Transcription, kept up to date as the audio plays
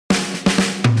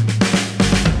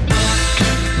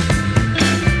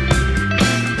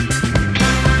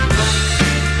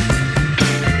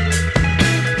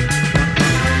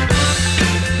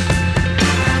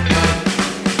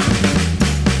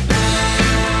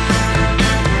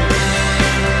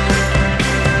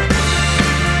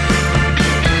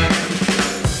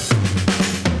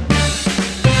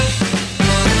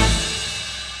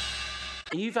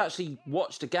actually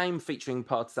watched a game featuring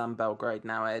Partizan Belgrade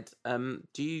now, Ed.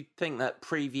 Do you think that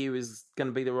preview is going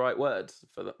to be the right word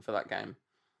for that game?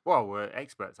 Well, we're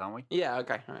experts, aren't we? Yeah.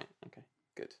 Okay. All right. Okay.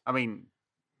 Good. I mean,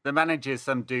 the manager's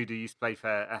some dude who used to play for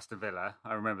Aston Villa.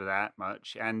 I remember that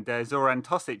much. And Zoran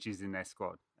Tosic is in their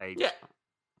squad, age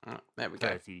There we go.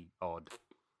 30 odd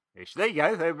ish. There you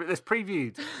go. That's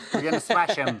previewed. We're going to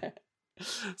smash them.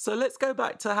 So let's go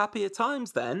back to happier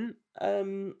times then.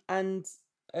 And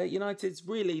United's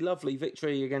really lovely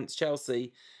victory against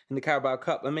Chelsea in the Carabao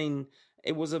Cup. I mean,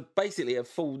 it was basically a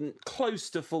close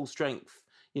to full strength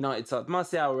United side.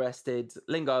 Martial rested,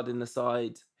 Lingard in the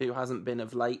side, who hasn't been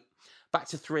of late. Back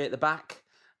to 3 at the back.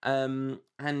 And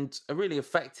a really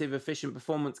effective, efficient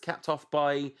performance capped off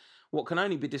by what can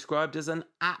only be described as an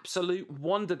absolute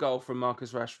wonder goal from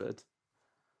Marcus Rashford.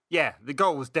 Yeah, the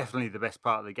goal was definitely the best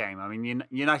part of the game. I mean,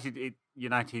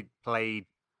 United played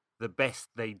the best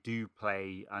they do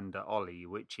play under Ollie,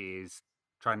 which is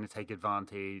trying to take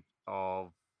advantage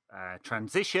of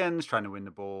transitions, trying to win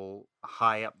the ball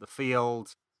high up the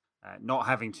field, not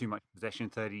having too much possession,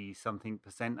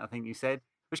 30-something%, I think you said,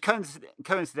 which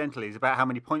coincidentally is about how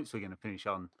many points we're going to finish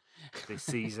on this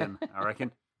season, I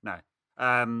reckon. No.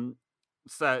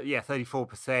 So, yeah,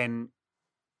 34%.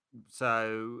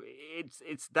 So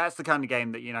that's the kind of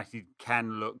game that United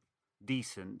can look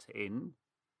decent in,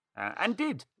 and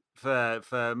did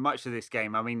for much of this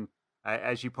game. I mean,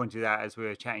 as you pointed out, as we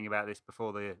were chatting about this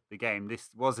before the game, this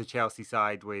was a Chelsea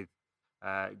side with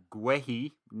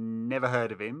Guehi, never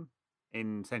heard of him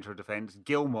in central defence.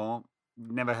 Gilmour,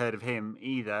 never heard of him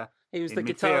either. He was the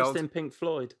midfield. guitarist in Pink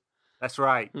Floyd. That's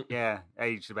right. Yeah,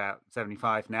 aged about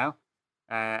 75 now,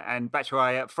 and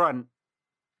Batshuayi up front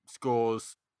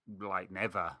scores like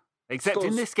never, except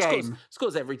in this game.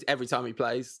 Scores every time he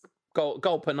plays.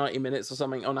 Goal per 90 minutes or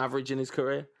something on average in his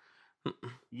career.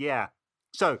 Yeah.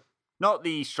 So, not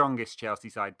the strongest Chelsea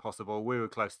side possible. We were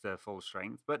close to full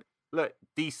strength, but look,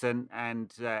 decent,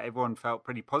 and everyone felt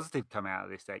pretty positive coming out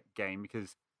of this game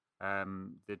because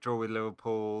the draw with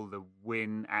Liverpool, the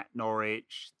win at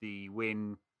Norwich, the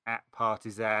win at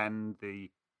Partizan,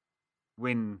 the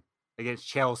win against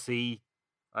Chelsea,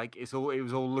 like it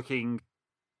was all looking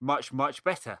much, much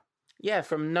better. Yeah,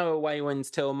 from no away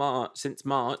wins since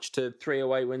March to 3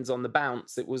 away wins on the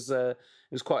bounce, it was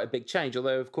quite a big change.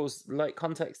 Although, of course, like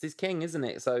context is king, isn't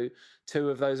it? So 2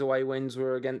 of those away wins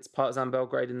were against Partizan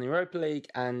Belgrade in the Europa League,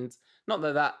 and not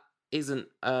that isn't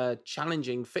a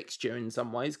challenging fixture in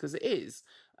some ways, because it is.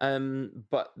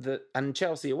 But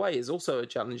Chelsea away is also a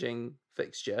challenging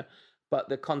fixture, but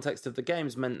the context of the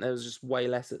games meant there was just way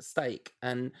less at stake,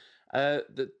 and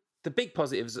the big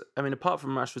positives, I mean, apart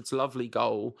from Rashford's lovely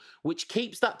goal, which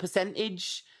keeps that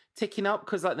percentage ticking up,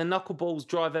 because like the knuckleballs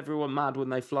drive everyone mad when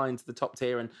they fly into the top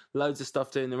tier, and loads of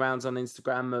stuff doing the rounds on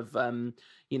Instagram of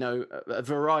a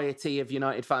variety of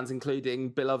United fans, including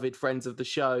beloved friends of the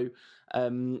show,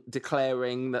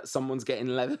 declaring that someone's getting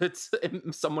leathered,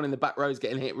 someone in the back row is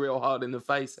getting hit real hard in the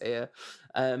face here.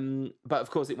 But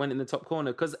of course it went in the top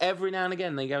corner, because every now and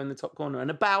again they go in the top corner, and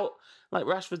about like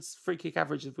Rashford's free kick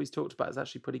average, as we've talked about, is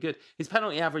actually pretty good. His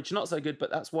penalty average, not so good, but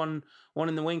that's one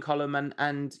in the win column,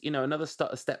 and another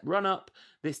step run up.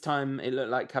 This time it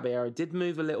looked like Caballero did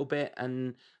move a little bit,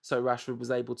 and so Rashford was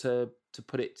able to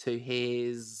put it to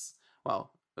his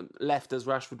left as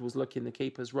Rashford was looking, the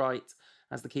keeper's right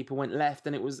as the keeper went left,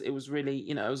 and it was really,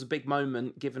 it was a big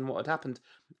moment given what had happened.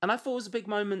 And I thought it was a big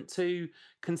moment to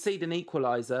concede an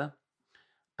equaliser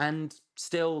and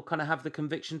still kind of have the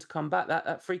conviction to come back.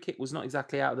 That free kick was not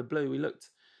exactly out of the blue. We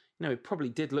looked, it probably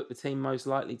did look the team most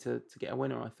likely to get a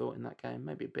winner, I thought, in that game.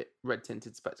 Maybe a bit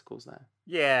red-tinted spectacles there.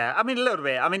 Yeah, I mean, a little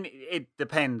bit. I mean, it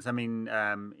depends. I mean,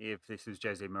 if this was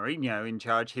Jose Mourinho in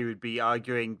charge, he would be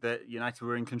arguing that United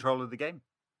were in control of the game.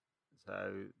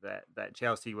 So that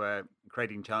Chelsea were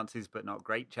creating chances, but not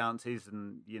great chances,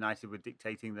 and United were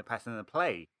dictating the pattern of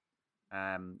play.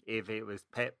 If it was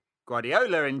Pep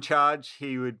Guardiola in charge,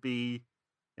 he would be,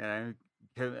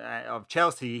 of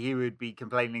Chelsea, he would be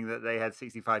complaining that they had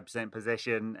 65%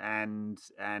 possession and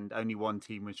only one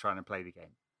team was trying to play the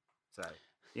game. So,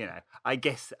 I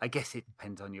guess it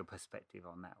depends on your perspective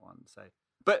on that one. So,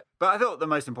 but I thought the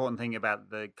most important thing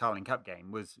about the Carling Cup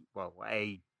game was,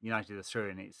 United are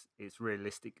through, and it's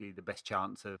realistically the best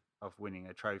chance of winning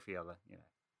a trophy.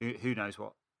 Who knows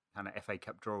what kind of FA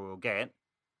Cup draw we'll get.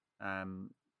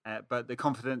 But the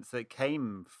confidence that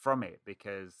came from it,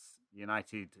 because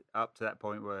United up to that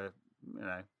point were,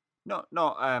 not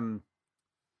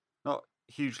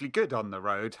hugely good on the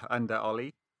road under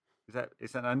Ollie. Is that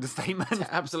an understatement?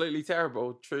 Absolutely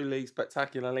terrible. Truly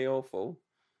spectacularly awful.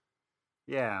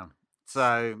 Yeah.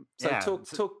 So yeah.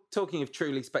 Talking of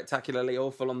truly spectacularly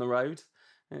awful on the road,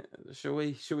 shall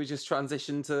we just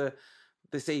transition to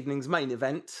this evening's main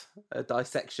event, a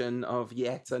dissection of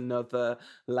yet another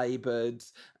laboured,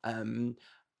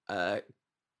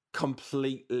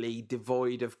 completely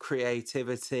devoid of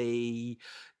creativity,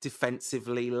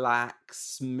 defensively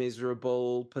lax,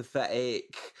 miserable,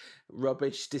 pathetic,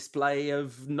 rubbish display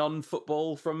of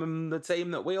non-football from the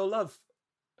team that we all love.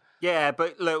 Yeah,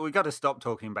 but look, we've got to stop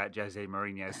talking about Jose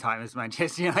Mourinho's time as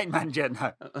Manchester United manager.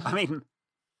 No, I mean,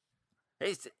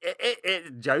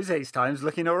 Jose's time's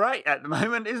looking all right at the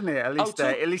moment, isn't it?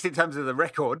 At least in terms of the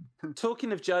record.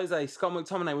 Talking of Jose, Scott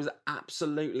McTominay was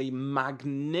absolutely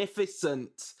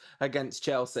magnificent against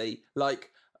Chelsea. Like,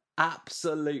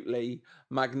 absolutely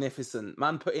magnificent.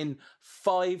 Man put in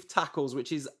 5 tackles,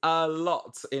 which is a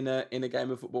lot in a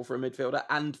game of football for a midfielder,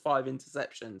 and 5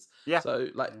 interceptions. Yeah. So,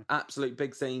 like, absolute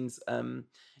big scenes.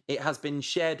 It has been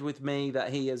shared with me that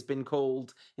he has been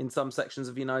called in some sections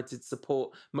of United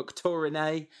support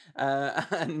McTominay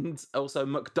and also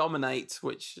McDominate,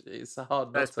 which is a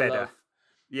hard not to love.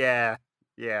 Yeah,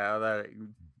 although it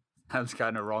sounds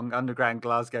kind of wrong. Underground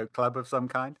Glasgow club of some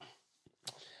kind.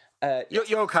 Yes.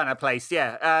 Your kind of place,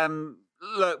 yeah.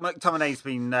 Look, McTominay's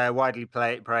been widely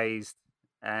praised,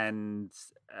 and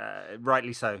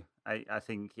rightly so. I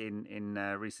think in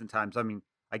recent times. I mean,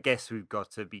 I guess we've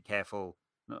got to be careful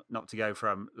not to go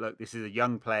from, look, this is a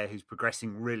young player who's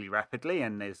progressing really rapidly,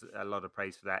 and there's a lot of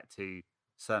praise for that, to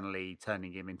suddenly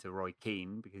turning him into Roy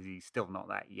Keane, because he's still not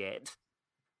that yet.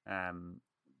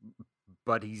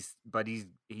 But he's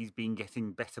been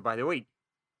getting better by the week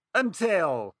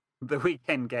until the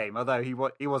weekend game. Although he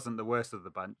wasn't the worst of the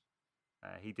bunch.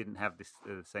 He didn't have this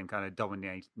same kind of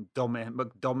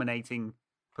dominating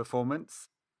performance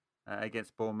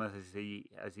against Bournemouth as he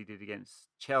did against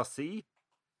Chelsea.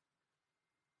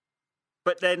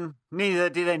 But then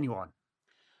neither did anyone.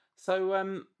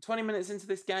 So 20 minutes into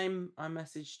this game, I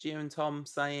messaged you and Tom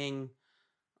saying,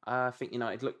 I think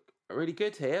United look really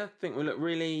good here. I think we look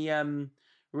really,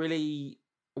 really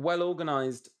well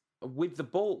organised with the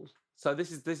ball. So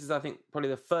this is I think probably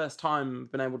the first time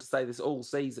I've been able to say this all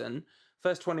season.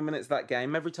 First 20 minutes of that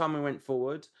game, every time we went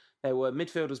forward, there were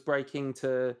midfielders breaking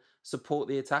to support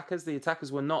the attackers. The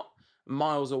attackers were not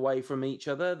miles away from each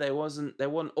other. They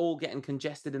weren't all getting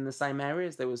congested in the same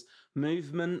areas. There was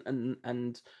movement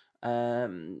and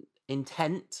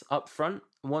intent up front.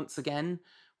 Once again,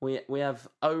 we have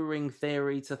O-ring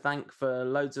theory to thank for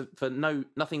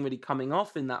nothing really coming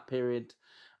off in that period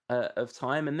of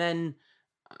time, and then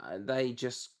they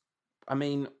just, I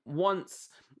mean, once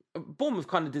Bournemouth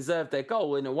kind of deserved their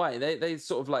goal in a way. They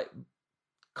sort of like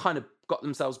kind of got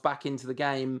themselves back into the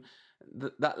game.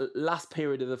 That last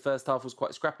period of the first half was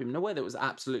quite scrappy in a way that was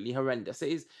absolutely horrendous. It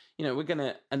is, we're going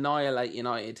to annihilate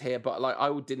United here, but like I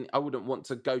wouldn't want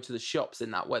to go to the shops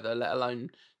in that weather, let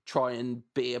alone try and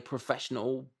be a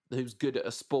professional who's good at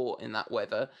a sport in that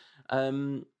weather.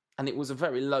 And it was a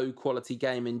very low quality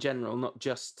game in general, not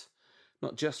just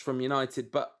from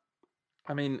United. But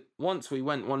I mean, once we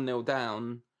went 1-0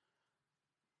 down,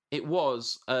 it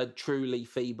was a truly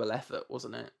feeble effort,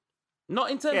 wasn't it?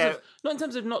 Not in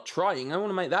terms of not trying. I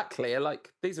want to make that clear.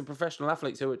 Like, these are professional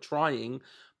athletes who are trying,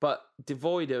 but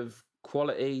devoid of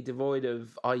quality, devoid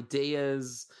of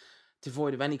ideas,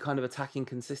 devoid of any kind of attacking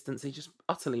consistency. Just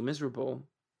utterly miserable.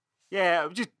 Yeah,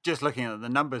 just looking at the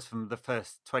numbers from the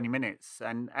first 20 minutes,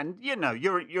 and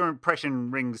your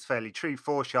impression rings fairly true.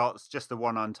 4 shots, just the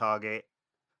 1 on target,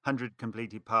 100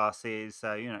 completed passes.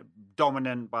 So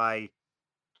dominant by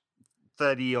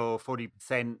 30 or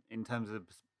 40% in terms of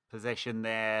possession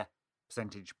there,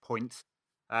 percentage points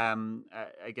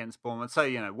against Bournemouth.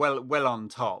 So well on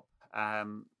top.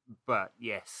 But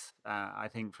yes, I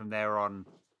think from there on,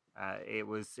 it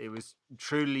was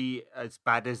truly as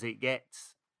bad as it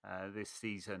gets this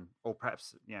season, or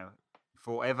perhaps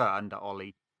forever under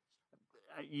Ollie.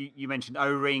 You mentioned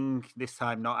O-ring this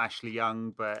time, not Ashley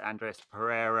Young, but Andres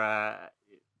Pereira.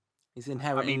 He's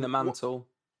inheriting the mantle.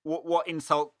 What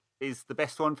insult is the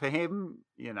best one for him?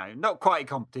 Not quite a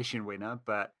competition winner,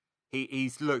 but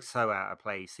he's looked so out of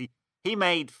place. He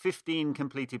made 15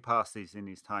 completed passes in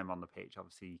his time on the pitch.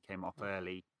 Obviously, he came off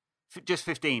early. Just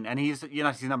 15, and he's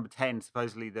United's number 10,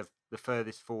 supposedly the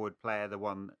furthest forward player, the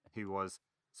one who was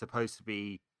supposed to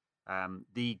be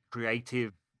the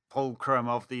creative fulcrum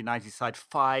of the United side.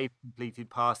 5 completed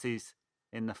passes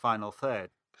in the final third.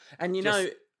 And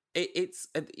it's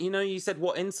you said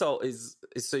what insult is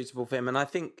suitable for him, and I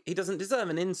think he doesn't deserve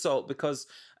an insult because,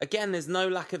 again, there's no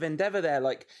lack of endeavour there.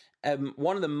 Like,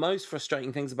 one of the most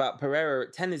frustrating things about Pereira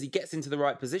at 10 is he gets into the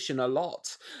right position a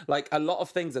lot. Like a lot of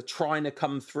things are trying to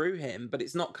come through him, but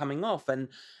it's not coming off. And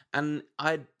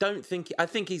I think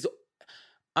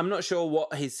I'm not sure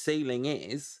what his ceiling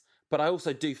is, but I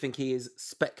also do think he is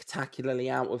spectacularly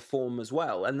out of form as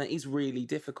well, and that is really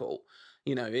difficult.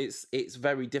 It's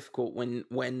very difficult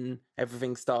when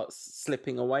everything starts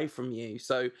slipping away from you.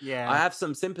 So I have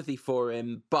some sympathy for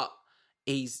him, but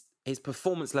his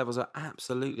performance levels are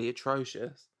absolutely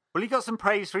atrocious. Well, he got some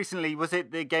praise recently. Was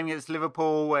it the game against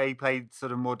Liverpool where he played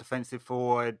sort of more defensive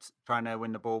forward, trying to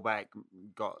win the ball back,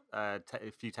 got a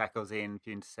few tackles in, a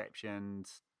few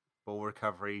interceptions, ball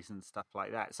recoveries and stuff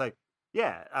like that. So,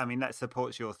 yeah, I mean, that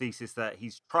supports your thesis that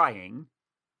he's trying.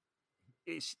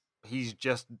 He's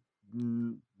just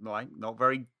not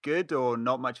very good, or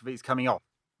not much of it's coming off,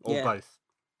 or both.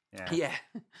 Yeah.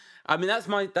 I mean,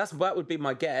 that would be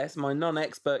my guess. My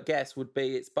non-expert guess would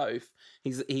be it's both.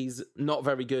 He's not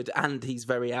very good and he's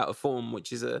very out of form,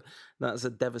 which is that's a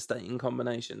devastating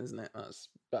combination, isn't it?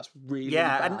 That's really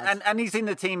bad. And he's in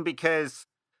the team because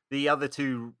the other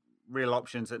two real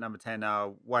options at number 10 are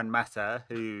Juan Mata,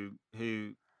 who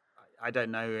I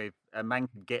don't know if a man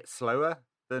could get slower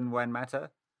than Juan Mata.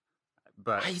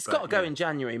 But he's got to go in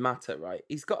January, Mata, right?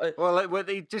 He's got to... Well,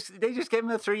 they just gave him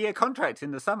a 3-year contract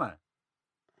in the summer.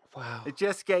 Wow. They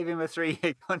just gave him a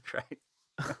 3-year contract.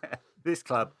 This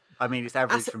club, I mean, it's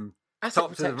average from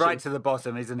top to the right to the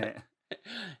bottom, isn't it?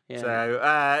 Yeah.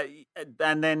 So,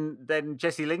 and then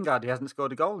Jesse Lingard, he hasn't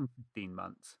scored a goal in 15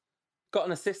 months. Got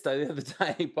an assist though the other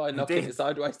day by knocking it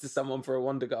sideways to someone for a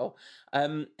wonder goal.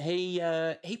 He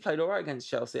played all right against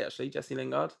Chelsea, actually, Jesse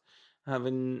Lingard,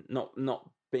 having not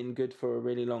been good for a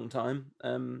really long time.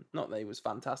 Not that he was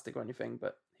fantastic or anything,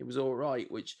 but he was all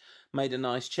right, which made a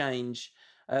nice change.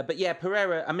 But yeah,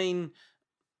 Pereira, I mean,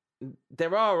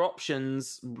 there are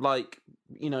options like,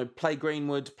 play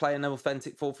Greenwood, play another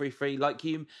authentic 4-3-3. Like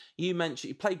you mentioned,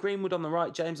 you play Greenwood on the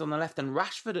right, James on the left, and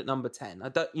Rashford at number 10.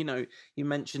 You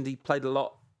mentioned he played a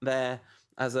lot there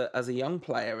as a young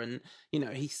player, and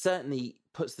he certainly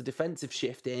puts the defensive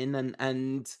shift in,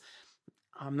 and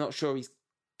I'm not sure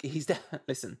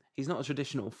listen, he's not a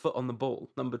traditional foot on the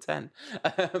ball number 10,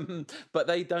 but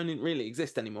they don't really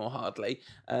exist anymore, hardly.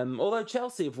 Although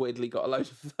Chelsea have weirdly got a load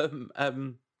of them,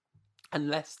 and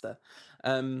Leicester,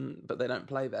 but they don't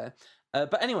play there.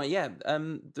 But anyway, yeah,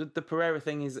 the Pereira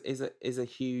thing is a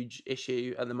huge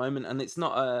issue at the moment, and it's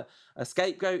not a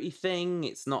scapegoaty thing.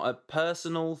 It's not a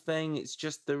personal thing. It's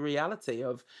just the reality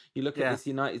of you look at this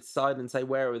United side and say,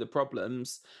 where are the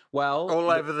problems? Well, all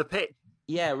over the pitch.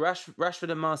 Yeah, Rashford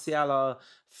and Martial are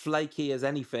flaky as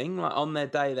anything. Like on their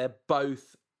day, they're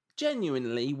both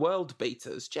genuinely world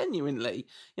beaters. Genuinely,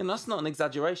 that's not an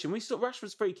exaggeration. We saw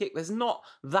Rashford's free kick. There's not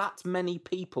that many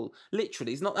people.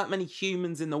 Literally, there's not that many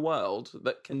humans in the world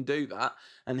that can do that,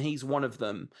 and he's one of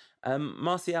them.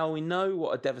 Martial, we know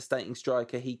what a devastating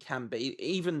striker he can be.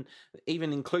 Even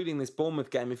including this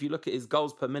Bournemouth game, if you look at his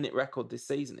goals per minute record this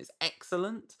season, it's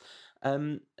excellent.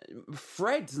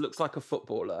 Fred looks like a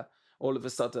footballer. All of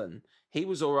a sudden, he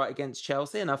was all right against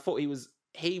Chelsea, and I thought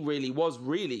he really was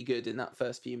really good in that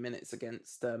first few minutes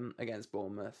against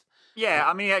Bournemouth. Yeah,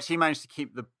 I mean, he actually managed to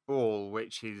keep the ball,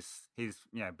 which is his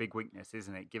big weakness,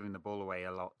 isn't it? Giving the ball away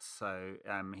a lot. So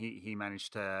he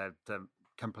managed to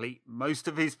complete most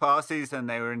of his passes, and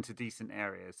they were into decent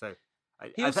areas. So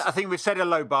I think we've set a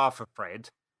low bar for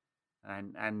Fred,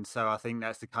 and so I think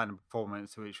that's the kind of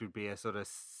performance which would be a sort of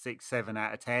 6-7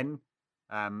 out of 10.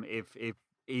 If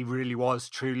he really was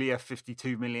truly a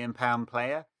 £52 million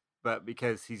player, but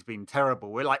because he's been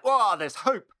terrible, we're like, "Wow, there's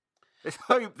hope. There's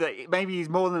hope that maybe he's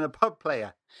more than a pub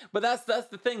player." But that's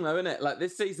the thing, though, isn't it? Like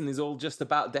this season is all just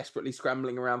about desperately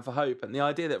scrambling around for hope, and the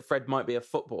idea that Fred might be a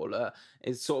footballer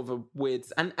is sort of a weird.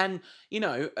 And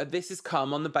this has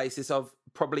come on the basis of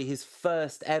probably his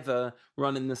first ever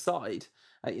run in the side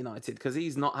at United, because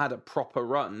he's not had a proper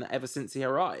run ever since he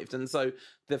arrived. And so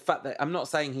the fact that, I'm not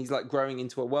saying he's like growing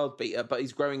into a world beater, but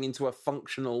he's growing into a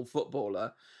functional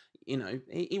footballer. He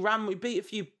beat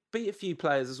a few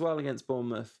players as well against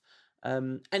Bournemouth.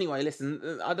 Anyway,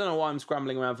 listen, I don't know why I'm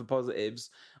scrambling around for positives.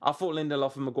 I thought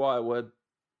Lindelof and Maguire were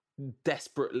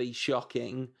desperately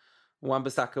shocking.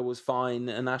 Wan-Bissaka was fine,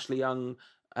 and Ashley Young,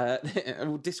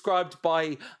 described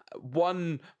by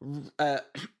one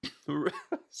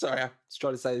sorry, I was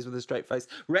trying to say this with a straight face,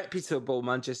 reputable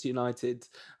Manchester United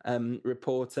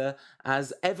reporter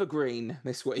as evergreen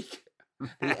this week.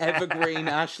 The evergreen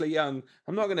Ashley Young.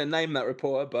 I'm not going to name that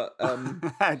reporter, but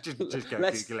just go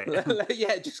Google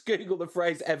it. Just Google the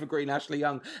phrase evergreen Ashley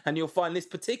Young, and you'll find this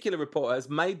particular reporter has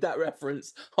made that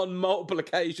reference on multiple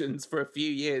occasions for a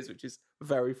few years, which is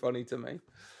very funny to me.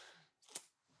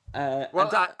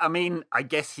 Well, I mean, I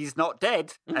guess he's not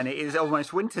dead, and it is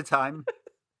almost winter time.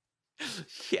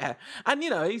 Yeah, and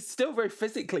he's still very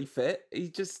physically fit. He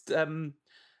just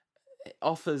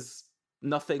offers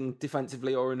nothing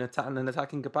defensively or in an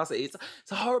attacking capacity. It's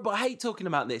horrible. I hate talking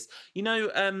about this.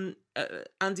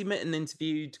 Andy Mitten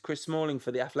interviewed Chris Smalling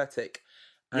for The Athletic,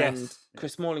 and Yes.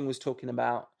 Chris Smalling was talking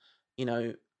about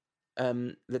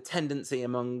the tendency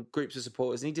among groups of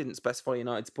supporters, and he didn't specify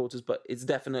United supporters, but it's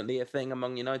definitely a thing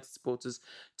among United supporters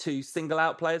to single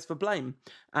out players for blame,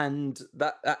 and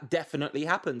that definitely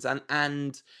happens.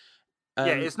 And yeah,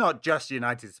 it's not just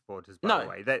United supporters, by the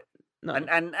way. No.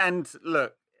 And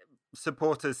look,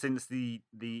 supporters since the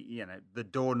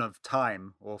dawn of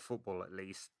time, or football at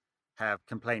least, have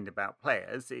complained about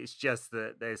players. It's just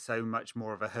that there's so much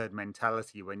more of a herd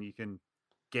mentality when you can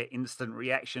get instant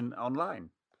reaction online,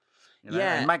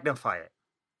 and magnify it.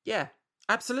 Yeah,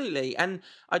 absolutely. And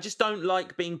I just don't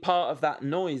like being part of that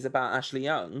noise about Ashley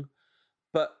Young.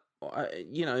 But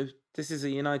this is a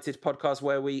United podcast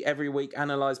where we every week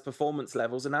analyse performance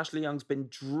levels, and Ashley Young's been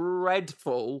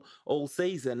dreadful all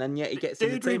season, and yet he gets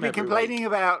in the team we've been complaining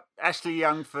about Ashley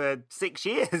Young for 6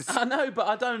 years. I know, but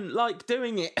I don't like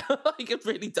doing it. I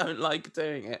really don't like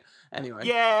doing it. Anyway.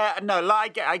 Yeah, no,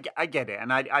 like I get it,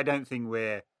 and I don't think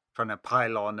we're trying to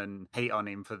pile on and hate on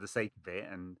him for the sake of it.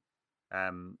 And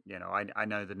I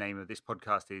know the name of this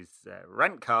podcast is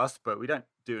Rantcast, but we don't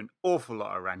do an awful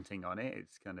lot of ranting on it.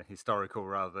 It's kind of historical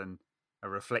rather than a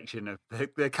reflection of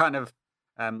the kind of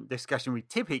discussion we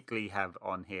typically have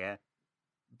on here.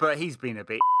 But he's been a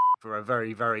bit for a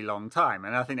very, very long time,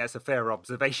 and I think that's a fair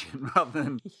observation rather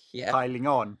than piling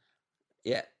on.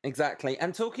 Yeah, exactly.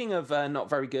 And talking of not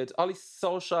very good, Ole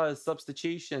Solskjaer's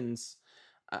substitutions.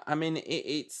 I mean,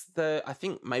 I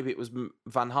think maybe it was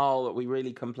Van Gaal that we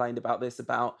really complained about,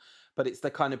 but it's the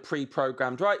kind of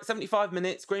pre-programmed, right, 75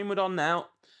 minutes, Greenwood on now.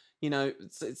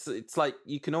 It's like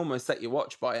you can almost set your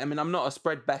watch by it. I mean, I'm not a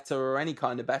spread better or any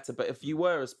kind of better, but if you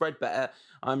were a spread better,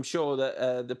 I'm sure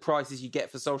that the prices you get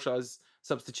for Solskjaer's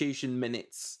substitution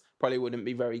minutes probably wouldn't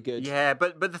be very good. Yeah,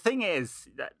 but the thing is,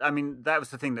 I mean, that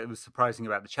was the thing that was surprising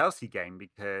about the Chelsea game,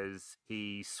 because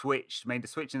he made the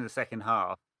switch in the second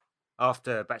half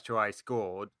after Batshuayi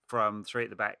scored from 3 at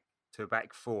the back to a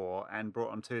back 4, and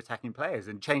brought on 2 attacking players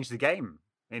and changed the game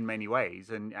in many ways.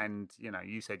 And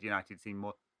you said United seemed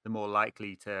the more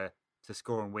likely to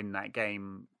score and win that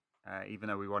game, even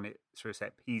though we won it through a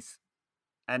set piece.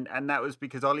 And that was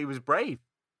because Ole was brave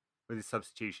with his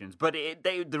substitutions. But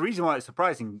the reason why it's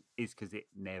surprising is because it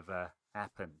never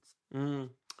happens.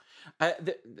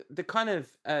 The kind of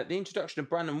the introduction of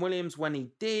Brandon Williams when he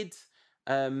did.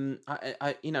 I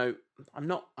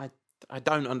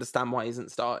don't understand why he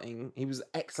isn't starting. He was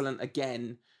excellent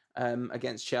again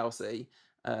against Chelsea.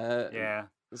 Yeah.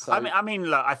 So... I mean,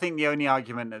 look, I think the only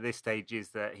argument at this stage is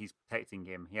that he's protecting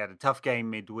him. He had a tough game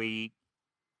midweek.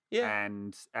 Yeah.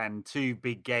 And 2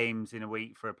 big games in a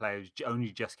week for a player who's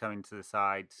only just coming to the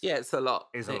side. Yeah, it's a lot.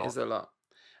 It is a lot.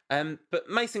 But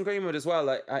Mason Greenwood as well.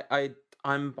 I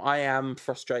am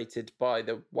frustrated by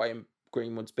the way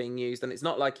Greenwood's being used, and it's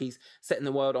not like he's setting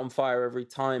the world on fire every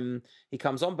time he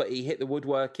comes on, but he hit the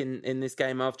woodwork in this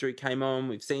game after he came on.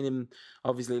 We've seen him,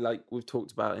 obviously, like we've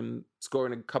talked about him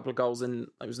scoring a couple of goals, and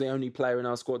it was the only player in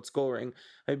our squad scoring.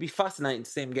 It'd be fascinating to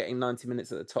see him getting 90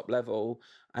 minutes at the top level,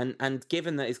 and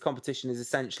given that his competition is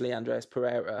essentially Andreas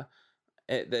Pereira,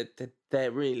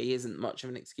 there really isn't much of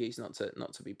an excuse not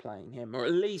to be playing him, or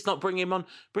at least not bring him on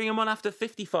after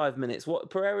 55 minutes. What,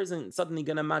 Pereira isn't suddenly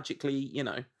going to magically,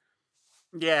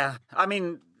 Yeah, I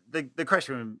mean, the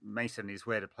question with Mason is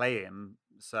where to play him.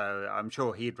 So I'm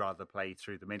sure he'd rather play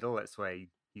through the middle. That's where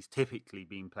he's typically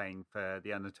been playing for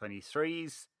the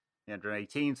under-23s, the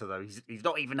under-18s, although he's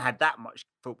not even had that much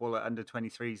football at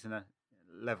under-23s in a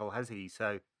level, has he?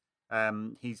 So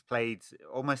he's played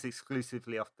almost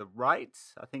exclusively off the right.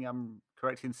 I think I'm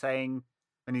correct in saying,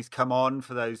 when he's come on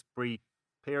for those brief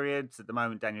periods. At the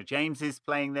moment, Daniel James is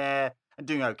playing there and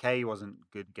doing okay. He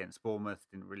wasn't good against Bournemouth,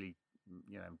 didn't really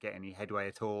get any headway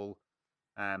at all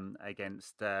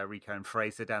against Rico and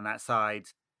Fraser down that side.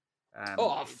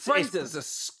 Fraser's a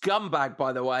scumbag,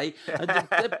 by the way.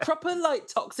 The proper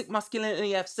toxic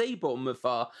masculinity FC Bournemouth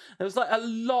are. There was a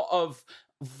lot of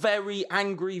very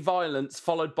angry violence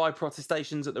followed by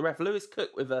protestations at the ref. Lewis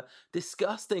Cook with a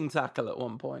disgusting tackle at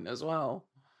one point as well.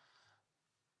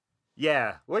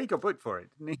 Yeah, well, he got booked for it,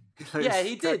 didn't he? Yeah,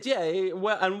 he did. Yeah,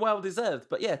 well deserved.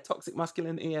 But yeah, toxic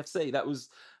masculinity FC. That was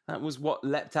what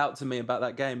leapt out to me about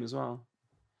that game as well.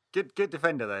 Good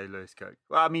defender though, Lewis Cook.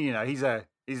 Well, I mean, he's a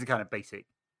kind of basic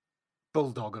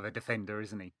bulldog of a defender,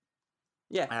 isn't he?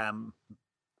 Yeah.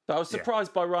 So I was Yeah.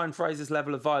 surprised by Ryan Fraser's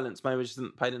level of violence. Maybe I just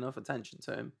hadn't paid enough attention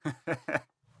to him.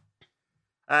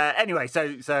 Anyway,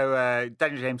 so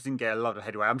Daniel James didn't get a lot of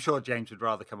headway. I'm sure James would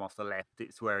rather come off the left.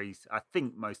 It's where he's, I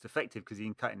think, most effective because he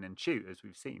can cut in and shoot, as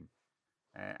we've seen.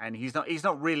 And he's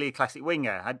not really a classic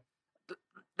winger.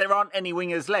 There aren't any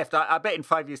wingers left. I bet in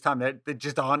 5 years' time there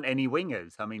just aren't any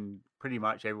wingers. I mean, pretty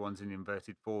much everyone's an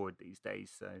inverted forward these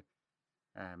days. So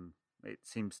it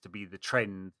seems to be the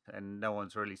trend, and no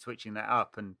one's really switching that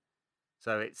up. And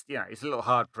so it's a little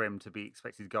hard for him to be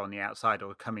expected to go on the outside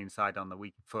or come inside on the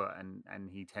weak foot, and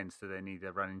he tends to then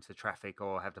either run into traffic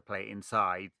or have to play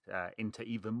inside into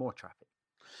even more traffic.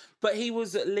 But he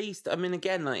was at least, I mean,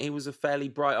 again, like, he was a fairly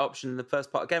bright option in the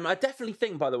first part of the game. I definitely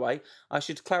think, by the way, I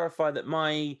should clarify that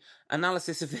my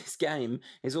analysis of this game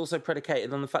is also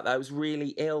predicated on the fact that I was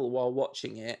really ill while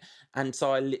watching it. And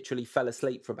so I literally fell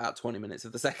asleep for about 20 minutes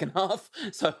of the second half.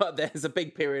 So there's a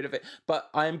big period of it. But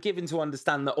I am given to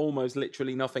understand that almost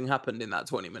literally nothing happened in that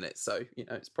 20 minutes. So,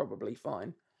 it's probably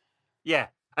fine. Yeah.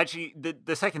 Actually,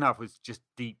 the second half was just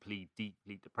deeply,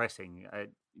 deeply depressing.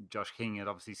 Josh King had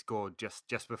obviously scored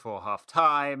just before half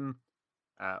time.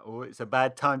 It's a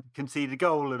bad time to concede a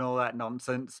goal and all that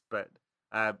nonsense. But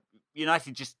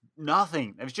United just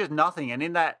nothing. There was just nothing. And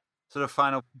in that sort of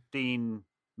final 15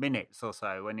 minutes or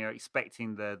so, when you're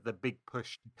expecting the big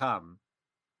push to come,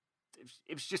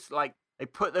 it was just like they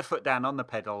put their foot down on the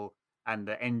pedal and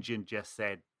the engine just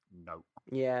said no.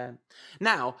 Yeah.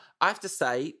 Now, I have to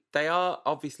say, they are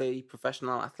obviously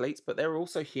professional athletes, but they're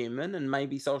also human, and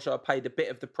maybe Solskjaer paid a bit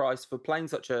of the price for playing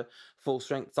such a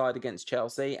full-strength side against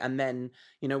Chelsea. And then,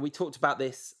 we talked about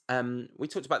this. We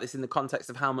talked about this in the context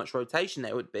of how much rotation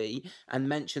there would be, and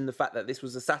mentioned the fact that this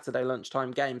was a Saturday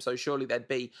lunchtime game, so surely there'd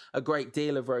be a great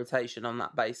deal of rotation on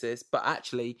that basis. But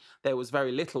actually, there was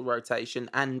very little rotation,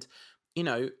 and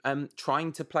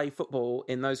trying to play football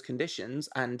in those conditions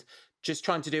and just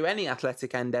trying to do any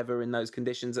athletic endeavour in those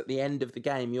conditions at the end of the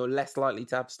game, you're less likely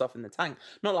to have stuff in the tank.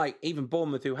 Not like even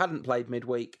Bournemouth, who hadn't played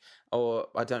midweek, or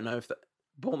I don't know if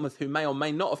Bournemouth, who may or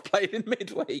may not have played in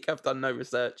midweek. I've done no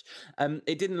research.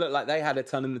 It didn't look like they had a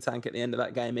ton in the tank at the end of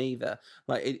that game either.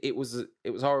 Like it was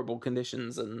horrible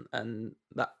conditions, and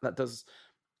that does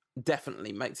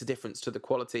definitely makes a difference to the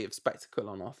quality of spectacle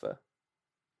on offer.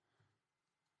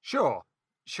 Sure,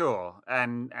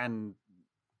 and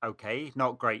okay,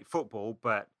 not great football,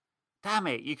 but damn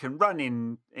it, you can run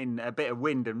in a bit of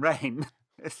wind and rain.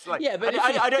 It's like but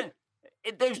I don't.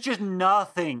 There's just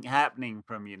nothing happening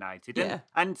from United,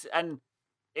 and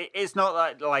it's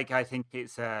not like I think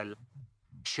it's a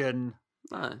shun,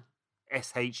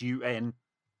 SHUN,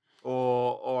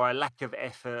 or a lack of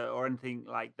effort or anything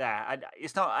like that.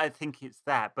 It's not. I think it's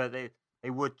that, but they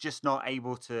were just not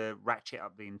able to ratchet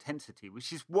up the intensity,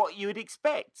 which is what you would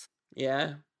expect.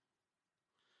 Yeah.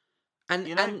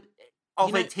 And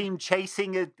a team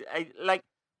chasing a like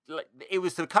it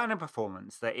was the kind of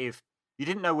performance that if you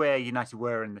didn't know where United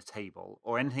were in the table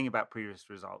or anything about previous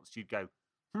results, you'd go,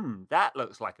 that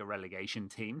looks like a relegation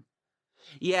team.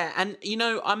 Yeah, and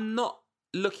I'm not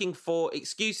looking for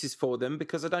excuses for them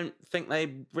because I don't think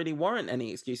they really warrant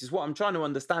any excuses. What I'm trying to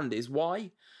understand is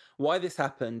why this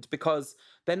happened, because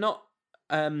they're not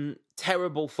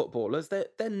terrible footballers.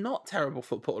 They're not terrible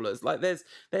footballers. Like there's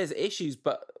issues,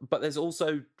 but there's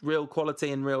also real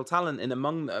quality and real talent in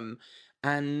among them,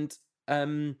 and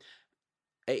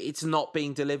it's not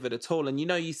being delivered at all. And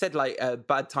you said like a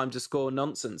bad time to score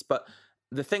nonsense, but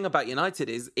the thing about United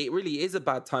is it really is a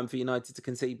bad time for United to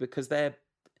concede because their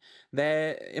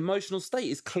emotional state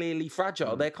is clearly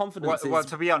fragile. Their confidence well,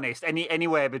 to be honest,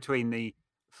 anywhere between the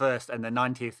first and the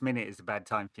 90th minute is a bad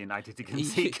time for United to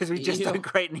concede because we just don't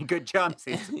create any good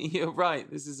chances. You're right.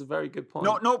 This is a very good point.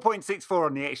 Not 0.64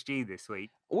 on the XG this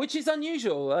week, which is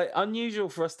unusual. unusual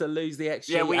for us to lose the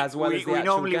XG as well as the we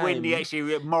normally game. win the XG.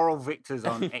 We have moral victors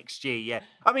on XG. Yeah,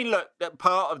 I mean, look,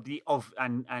 part of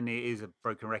and it is a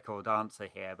broken record answer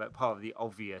here, but part of the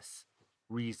obvious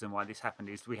reason why this happened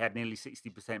is we had nearly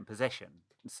 60% possession,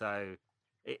 so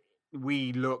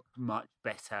we look much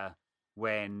better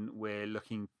when we're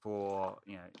looking for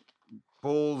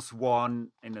balls won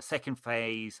in the second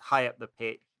phase, high up the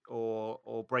pitch,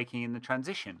 or breaking in the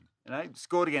transition.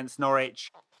 Scored against Norwich.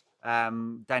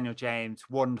 Daniel James,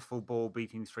 wonderful ball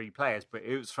beating three players, but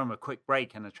it was from a quick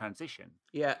break and a transition.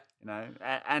 Yeah,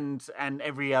 and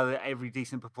every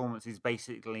decent performance is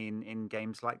basically in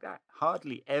games like that.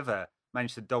 Hardly ever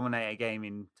managed to dominate a game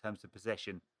in terms of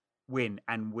possession, win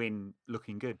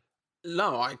looking good.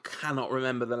 No, I cannot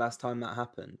remember the last time that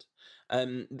happened.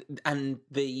 And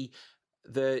the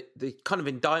the kind of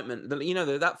indictment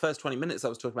that that first 20 minutes I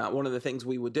was talking about, one of the things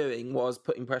we were doing was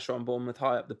putting pressure on Bournemouth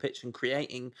high up the pitch and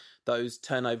creating those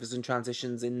turnovers and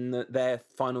transitions in their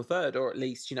final third, or at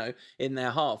least in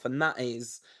their half, and that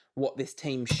is what this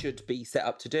team should be set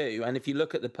up to do. And if you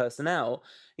look at the personnel,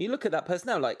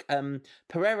 like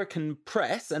Pereira can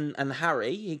press, and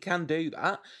Harry, he can do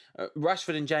that.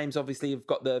 Rashford and James obviously have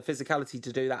got the physicality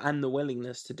to do that and the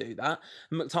willingness to do that.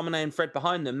 McTominay and Fred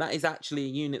behind them, that is actually a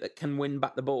unit that can win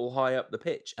back the ball high up the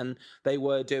pitch, and they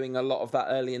were doing a lot of that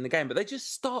early in the game, but they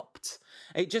just stopped.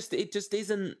 It just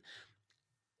isn't.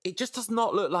 It just does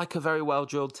not look like a very well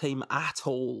drilled team at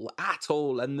all,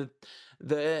 and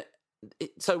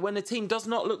so when a team does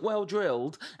not look well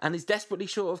drilled and is desperately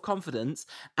short of confidence,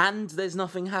 and there's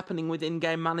nothing happening with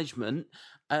in-game management,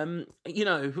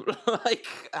 like,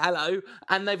 hello,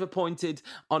 and they've appointed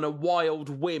on a wild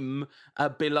whim a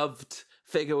beloved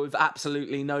figure with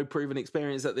absolutely no proven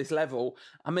experience at this level.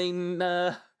 I mean,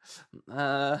 I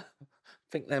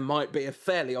think there might be a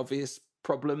fairly obvious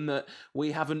problem that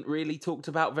we haven't really talked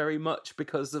about very much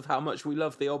because of how much we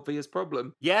love the obvious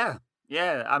problem. Yeah.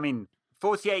 I mean,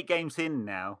 48 games in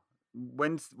now.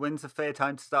 When's a fair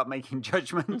time to start making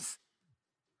judgments?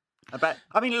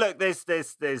 Look,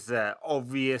 there's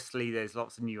obviously there's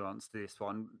lots of nuance to this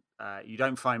one. You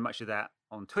don't find much of that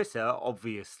on Twitter,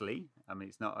 obviously. I mean,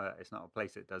 it's not a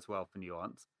place that does well for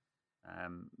nuance.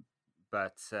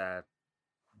 But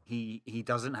he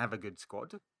doesn't have a good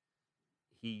squad.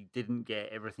 He didn't get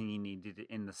everything he needed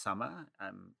in the summer.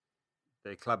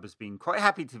 The club has been quite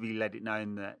happy to be let it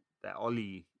known that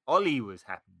Ollie was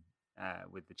happy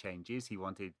with the changes. He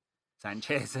wanted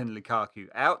Sanchez and Lukaku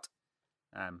out.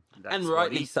 And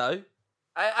rightly so.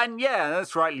 And yeah,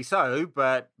 that's rightly so.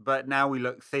 But now we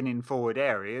look thin in forward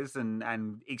areas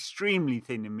and extremely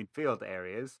thin in midfield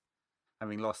areas,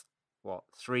 having lost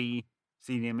 3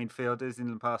 senior midfielders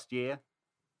in the past year.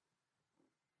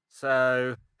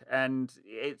 So, and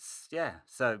it's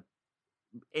so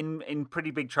in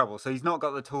pretty big trouble. So he's not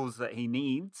got the tools that he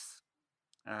needs.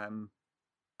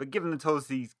 But given the tools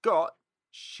he's got,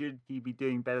 should he be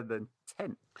doing better than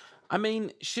 10th? I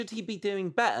mean, should he be doing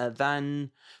better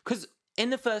than... Because in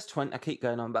the first 20... I keep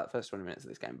going on about the first 20 minutes of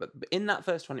this game, but in that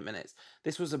first 20 minutes,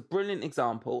 this was a brilliant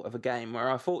example of a game where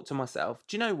I thought to myself,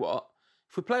 do you know what?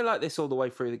 If we play like this all the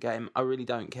way through the game, I really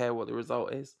don't care what the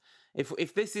result is.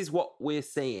 If this is what we're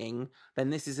seeing, then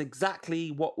this is exactly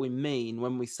what we mean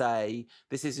when we say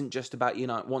this isn't just about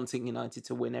wanting United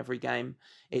to win every game.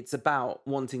 It's about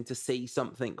wanting to see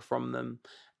something from them.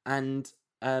 And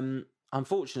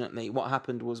unfortunately, what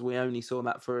happened was we only saw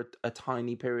that for a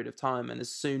tiny period of time. And as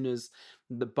soon as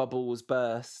the bubble was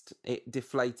burst, it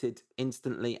deflated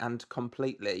instantly and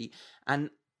completely. And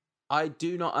I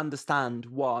do not understand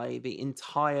why the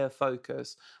entire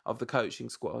focus of the coaching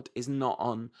squad is not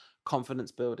on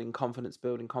confidence building.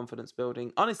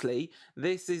 Honestly,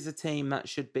 this is a team that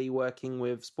should be working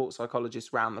with sports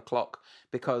psychologists round the clock,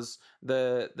 because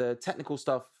the technical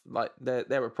stuff, like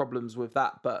there are problems with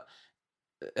that, but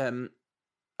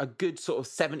a good sort of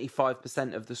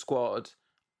 75% of the squad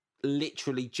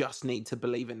literally just need to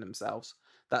believe in themselves.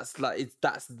 That's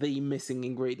the missing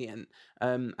ingredient.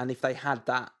 And if they had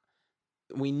that,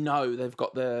 we know they've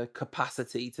got the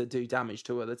capacity to do damage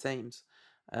to other teams.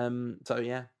 So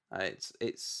yeah,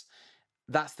 it's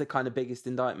that's the kind of biggest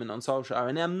indictment on Solskjaer.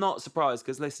 And I'm not surprised,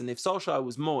 because listen, if Solskjaer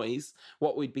was Moyes,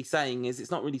 what we'd be saying is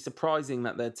it's not really surprising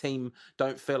that their team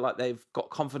don't feel like they've got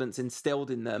confidence instilled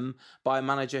in them by a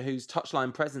manager whose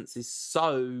touchline presence is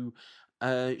so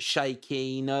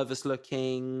shaky, nervous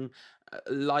looking,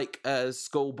 like a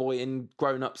schoolboy in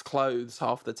grown-up's clothes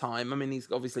half the time. I mean, he's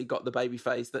obviously got the baby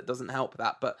face that doesn't help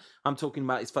that, but I'm talking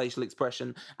about his facial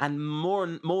expression, and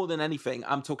more than anything,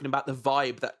 I'm talking about the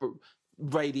vibe that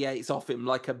radiates off him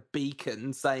like a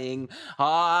beacon, saying,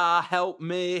 help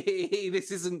me,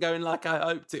 this isn't going like I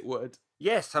hoped it would.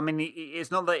 Yes, I mean,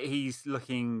 it's not that he's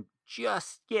looking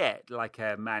just yet like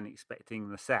a man expecting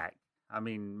the sack. I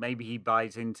mean, maybe he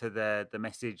buys into the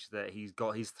message that he's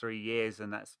got his 3 years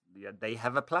and they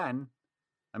have a plan.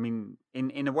 I mean,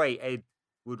 in a way, Ed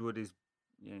Woodward is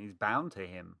he's bound to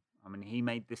him. I mean, he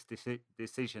made this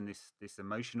decision, this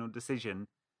emotional decision,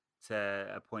 to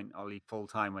appoint Ollie full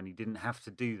time when he didn't have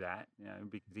to do that.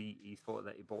 Because he thought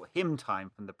that it bought him time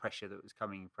from the pressure that was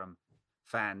coming from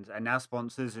fans and now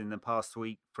sponsors, in the past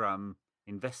week from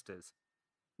investors.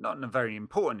 Not a very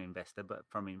important investor, but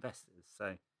from investors.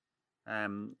 So.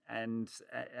 And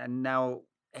now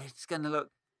it's going to look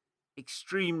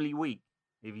extremely weak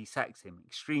if he sacks him.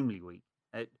 Extremely weak.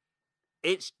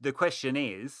 It's the question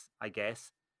is, I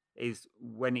guess, is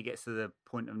when it gets to the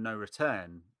point of no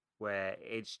return, where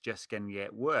it's just going to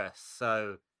get worse.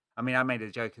 So, I mean, I made a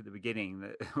joke at the beginning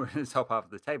that we're in the top half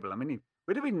of the table. I mean, it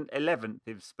would have been 11th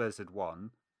if Spurs had won.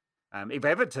 If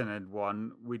Everton had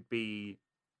won, we'd be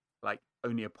like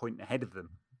only a point ahead of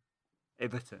them.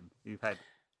 Everton, who've had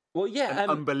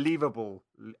an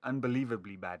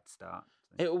unbelievably bad start.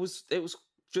 It was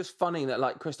just funny that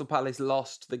like Crystal Palace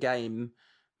lost the game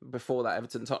before that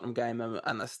Everton-Tottenham game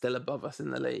and they're still above us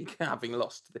in the league, having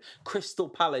lost. Crystal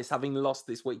Palace, having lost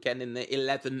this weekend in the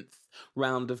 11th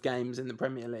round of games in the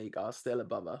Premier League, are still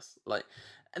above us. Like,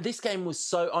 this game was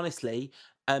so, honestly,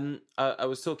 I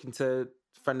was talking to a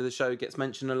friend of the show, gets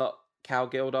mentioned a lot, Cal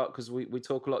Gildart, because we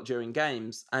talk a lot during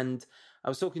games, and I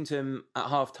was talking to him at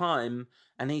half-time,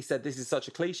 and he said, this is such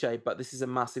a cliche, but this is a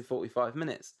massive 45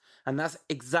 minutes. And that's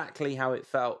exactly how it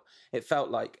felt. It felt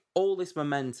like all this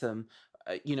momentum.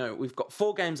 We've got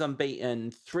 4 games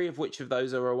unbeaten, 3 of which of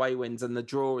those are away wins, and the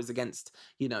draw is against,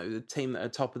 the team that are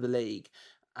top of the league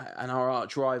and our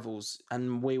arch rivals.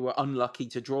 And we were unlucky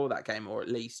to draw that game, or at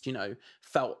least,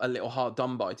 felt a little hard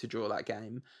done by to draw that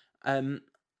game. And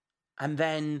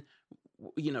then,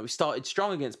 we started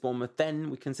strong against Bournemouth. Then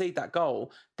we conceded that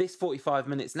goal. This 45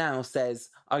 minutes now says,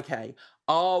 okay,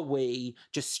 are we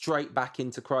just straight back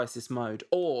into crisis mode?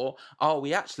 Or are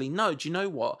we actually, no, do you know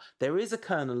what? There is a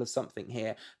kernel of something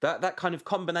here. That kind of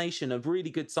combination of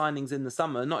really good signings in the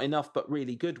summer, not enough, but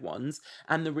really good ones,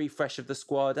 and the refresh of the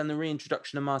squad, and the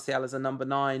reintroduction of Martial as a number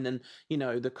 9, and,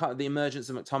 the emergence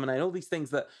of McTominay, and all these things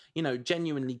that,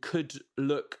 genuinely could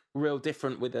look real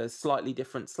different with a slightly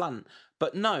different slant.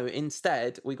 But no,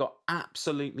 instead, we got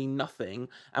absolutely nothing,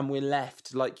 and we're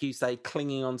left, like you say,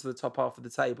 clinging onto the top half of the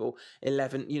table,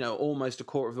 11, almost a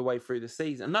quarter of the way through the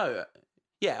season. No,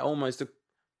 yeah,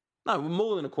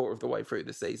 more than a quarter of the way through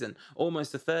the season,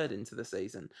 almost a third into the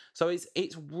season. So it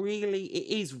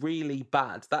is really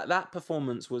bad. That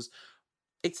performance was.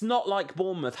 It's not like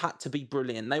Bournemouth had to be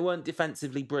brilliant. They weren't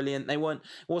defensively brilliant. It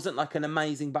wasn't like an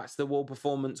amazing back to the wall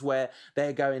performance where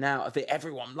they're going out of it,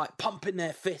 everyone like pumping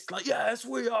their fist, like, yes,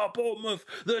 we are Bournemouth.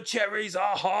 The cherries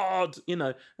are hard.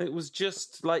 It was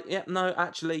just like, yeah, no,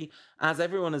 actually, as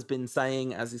everyone has been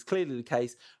saying, as is clearly the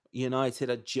case, United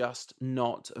are just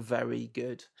not very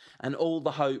good. And all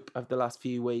the hope of the last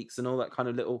few weeks and all that kind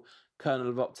of little kernel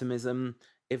of optimism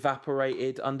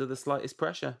evaporated under the slightest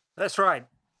pressure. That's right.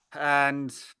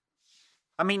 And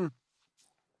I mean,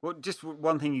 just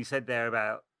one thing you said there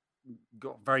about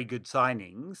got very good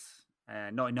signings,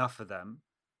 not enough of them.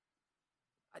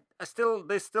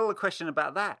 There's still a question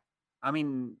about that. I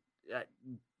mean,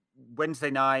 Wednesday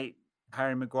night,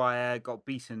 Harry Maguire got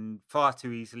beaten far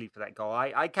too easily for that goal.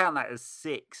 I count that as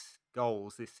 6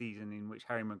 goals this season in which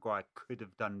Harry Maguire could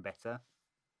have done better.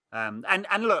 And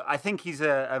look, I think he's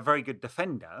a very good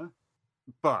defender,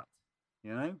 but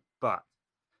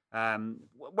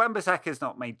Wan-Bissaka's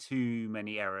not made too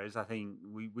many errors. I think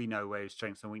we know where his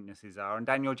strengths and weaknesses are. And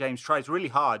Daniel James tries really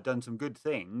hard, done some good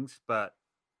things, but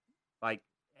like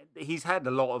he's had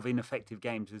a lot of ineffective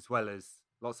games as well as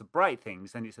lots of bright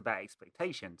things. And it's about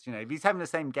expectations. If he's having the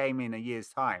same game in a year's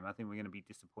time, I think we're going to be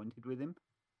disappointed with him.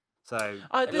 So,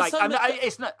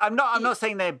 I'm not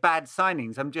saying they're bad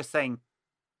signings. I'm just saying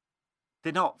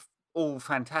they're not all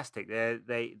fantastic.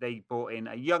 They brought in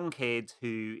a young kid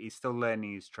who is still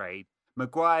learning his trade.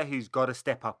 Maguire, who's got to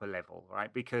step up a level,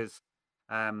 right? Because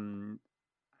I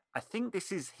think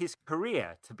this is his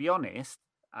career, to be honest.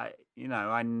 I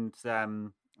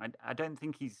don't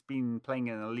think he's been playing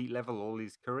at an elite level all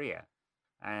his career,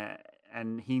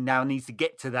 and he now needs to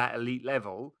get to that elite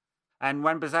level. And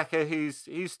Wan-Bissaka,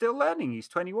 who's still learning. He's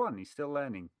 21. He's still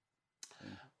learning.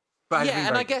 Yeah,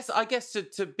 and I guess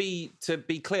to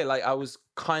be clear, like I was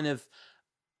kind of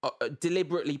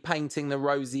deliberately painting the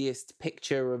rosiest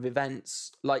picture of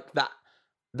events like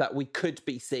that we could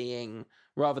be seeing,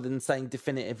 rather than saying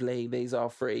definitively these are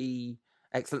 3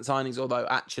 excellent signings. Although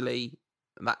actually,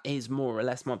 that is more or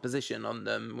less my position on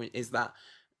them. Is that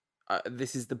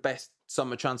this is the best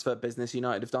summer transfer business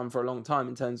United have done for a long time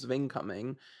in terms of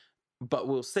incoming. But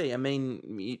we'll see. I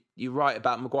mean, you're right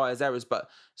about Maguire's errors, but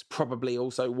it's probably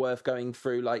also worth going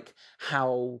through, like,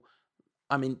 how,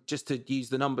 I mean, just to use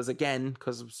the numbers again,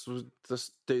 because we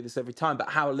just do this every time, but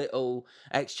how little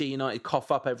XG United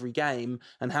cough up every game,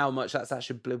 and how much that's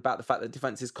actually about the fact that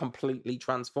defence is completely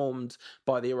transformed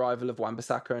by the arrival of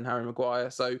Wan-Bissaka and Harry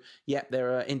Maguire. So, yeah,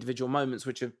 there are individual moments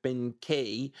which have been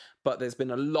key, but there's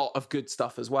been a lot of good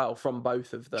stuff as well from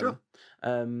both of them. Sure.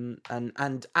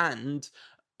 And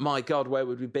my God, where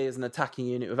would we be as an attacking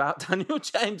unit without Daniel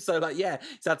James? So, like, yeah,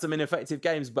 he's had some ineffective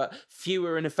games, but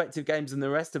fewer ineffective games than the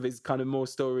rest of his kind of more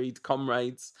storied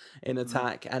comrades in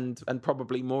attack, and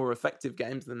probably more effective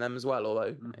games than them as well,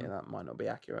 although that might not be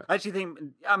accurate. I actually think,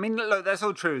 I mean, look, that's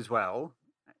all true as well.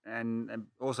 And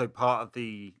also part of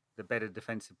the better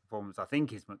defensive performance, I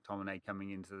think, is McTominay coming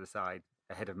into the side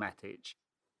ahead of Matic.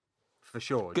 For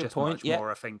sure. Good just point. Much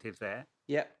more effective there.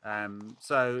 Yeah.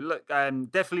 So look,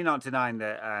 definitely not denying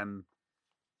that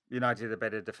United are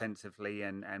better defensively,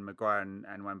 and Maguire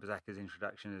and Wan-Bissaka's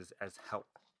introduction has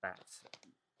helped that.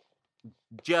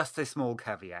 Just a small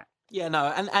caveat. Yeah, no,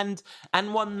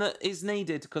 and one that is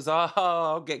needed, because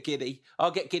I'll get giddy.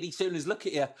 I'll get giddy soon as look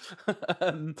at you.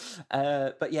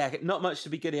 But yeah, not much to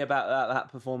be giddy about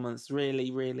that performance.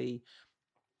 Really, really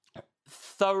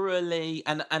thoroughly,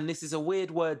 and this is a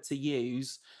weird word to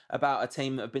use about a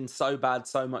team that have been so bad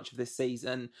so much of this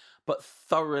season, but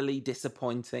thoroughly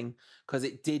disappointing, because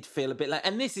it did feel a bit like,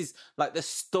 and this is like the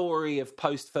story of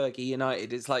post Fergie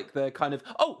United. It's like the kind of,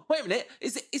 oh, wait a minute,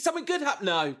 is something good happen?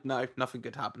 No, nothing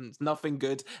good happens. Nothing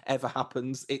good ever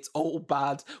happens. It's all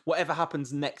bad. Whatever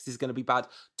happens next is going to be bad.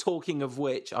 Talking of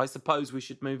which, I suppose we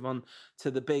should move on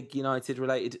to the big United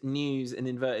related news, in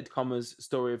inverted commas,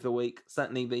 story of the week.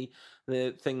 Certainly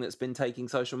the thing that's been taking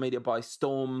social media by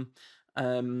storm.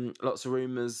 Lots of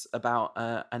rumours about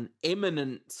an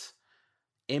imminent,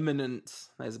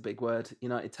 there's a big word,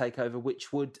 United takeover,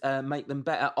 which would make them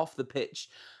better off the pitch.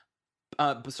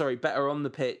 Better on the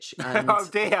pitch. And, oh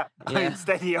dear, yeah,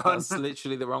 steady on. That's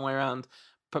literally the wrong way around.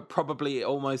 But probably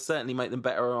almost certainly make them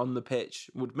better on the pitch.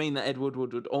 Would mean that Ed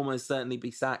Woodward would almost certainly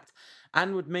be sacked,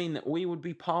 and would mean that we would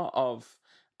be part of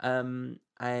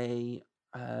a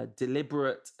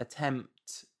deliberate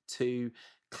attempt to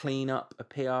clean up a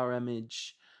PR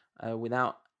image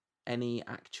without any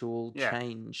actual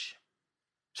change.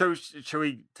 So, shall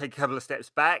we take a couple of steps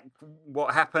back?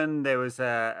 What happened? There was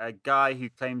a guy who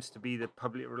claims to be the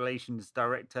public relations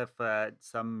director for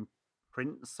some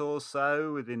prince or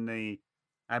so within the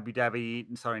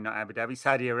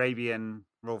Saudi Arabian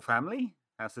royal family,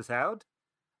 House of Saud.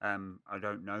 I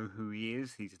don't know who he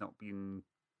is. He's not been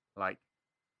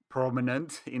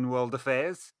prominent in world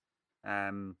affairs.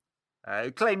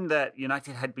 Claimed that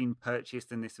United had been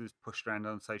purchased, and this was pushed around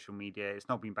on social media. It's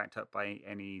not been backed up by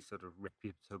any sort of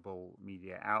reputable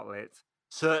media outlets.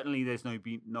 Certainly, there's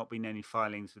not been any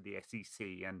filings with the SEC.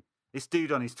 And this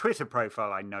dude on his Twitter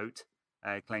profile, I note,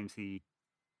 claims he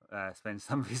spends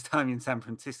some of his time in San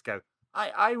Francisco.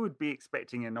 I would be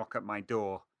expecting a knock at my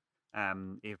door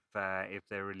if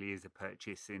there really is a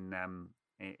purchase in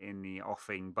the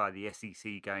offing by the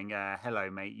SEC, going, hello,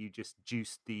 mate, you just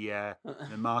juiced the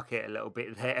market a little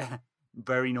bit there.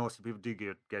 Very naughty. People do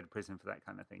go to prison for that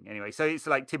kind of thing. Anyway, so it's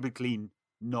typically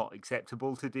not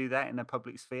acceptable to do that in a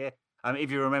public sphere.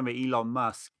 If you remember, Elon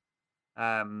Musk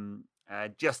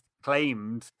just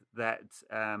claimed that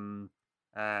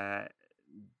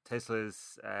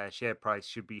Tesla's share price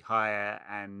should be higher,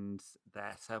 and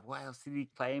that what else did he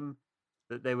claim?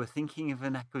 That they were thinking of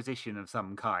an acquisition of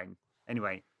some kind.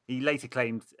 Anyway, he later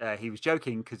claimed he was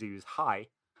joking because he was high,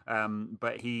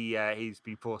 but he's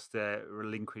been forced to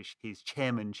relinquish his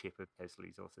chairmanship of Tesla.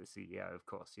 He's also CEO, of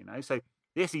course, So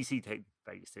the SEC take it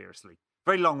very seriously.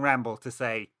 Very long ramble to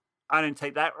say I don't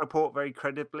take that report very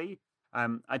credibly.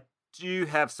 I do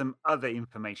have some other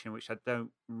information which I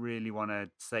don't really want to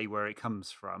say where it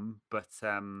comes from, but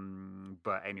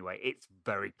anyway, it's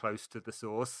very close to the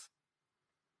source.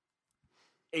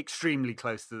 Extremely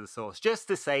close to the source. Just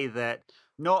to say that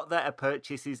not that a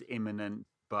purchase is imminent,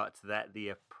 but that the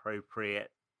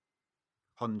appropriate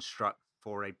construct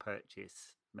for a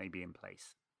purchase may be in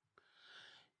place.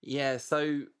 Yeah,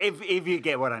 so if you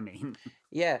get what I mean.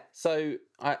 Yeah, so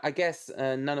I guess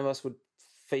none of us would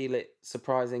feel it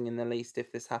surprising in the least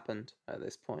if this happened at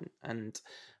this point, and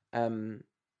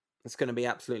it's going to be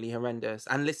absolutely horrendous.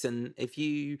 And listen, if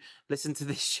you listen to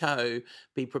this show,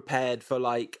 be prepared for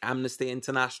Amnesty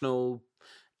International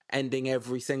ending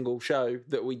every single show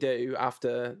that we do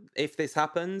after. If this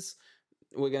happens,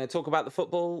 we're going to talk about the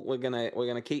football. We're going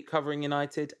to keep covering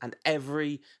United, and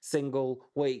every single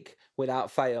week without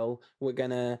fail, we're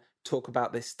going to talk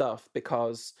about this stuff,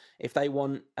 because if they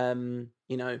want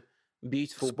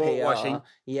beautiful sport PR, washing,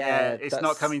 it's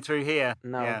not coming through here.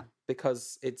 No,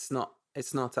 because it's not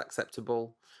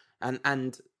acceptable.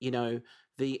 And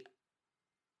the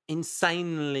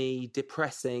insanely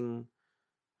depressing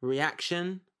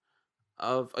reaction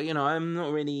of, I'm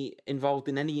not really involved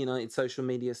in any United social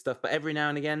media stuff, but every now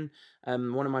and again,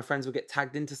 one of my friends will get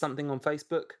tagged into something on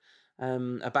Facebook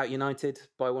about United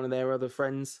by one of their other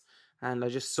friends, and I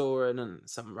just saw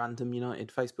some random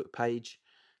United Facebook page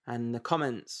and the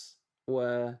comments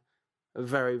were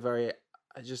very, very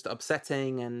just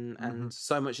upsetting, and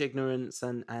so much ignorance,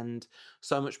 and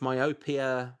so much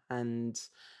myopia, and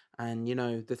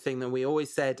the thing that we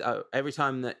always said, every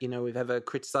time that we've ever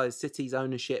criticized City's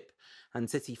ownership and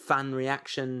City fan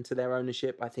reaction to their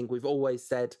ownership, I think we've always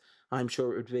said, I'm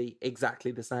sure it would be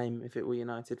exactly the same if it were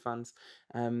United fans,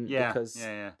 Yeah, because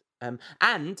yeah,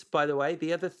 and by the way,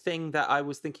 the other thing that I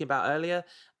was thinking about earlier,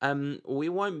 we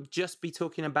won't just be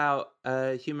talking about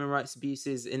human rights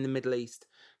abuses in the Middle East,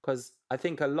 because I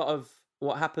think a lot of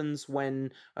what happens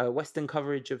when Western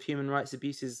coverage of human rights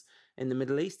abuses in the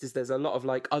Middle East is there's a lot of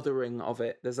like othering of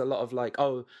it. There's a lot of like,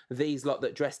 oh, these lot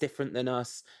that dress different than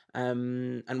us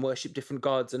and worship different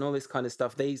gods and all this kind of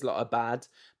stuff. These lot are bad.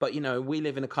 But we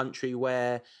live in a country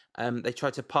where they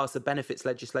tried to pass a benefits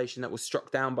legislation that was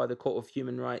struck down by the Court of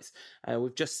Human Rights.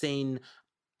 We've just seen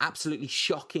absolutely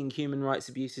shocking human rights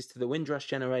abuses to the Windrush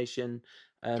generation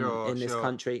sure, in this sure.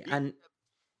 country. And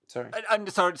sorry.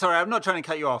 And sorry, I'm not trying to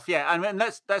cut you off. Yeah, and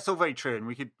that's all very true, and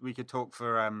we could talk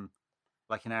for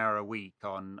like an hour a week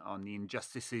on the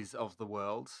injustices of the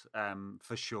world,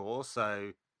 for sure.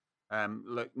 So,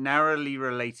 look, narrowly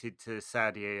related to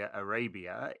Saudi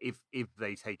Arabia, if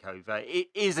they take over, it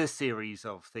is a series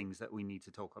of things that we need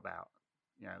to talk about.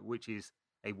 Which is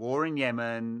a war in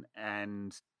Yemen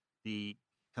and the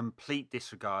complete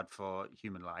disregard for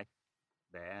human life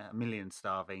there, a million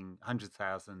starving,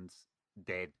 100,000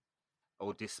 dead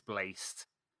or displaced,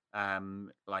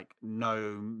 like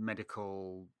no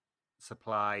medical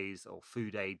supplies or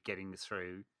food aid getting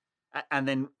through, and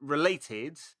then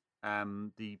related,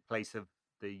 the place of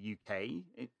the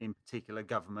UK, in particular,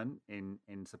 government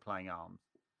in supplying arms,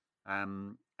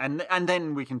 and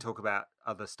then we can talk about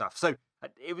other stuff. So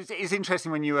it's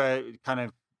interesting when you were kind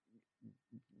of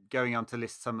going on to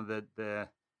list some of the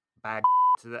bad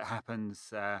that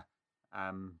happens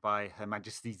by Her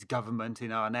Majesty's government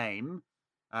in our name.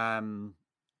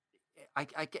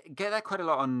 I get that quite a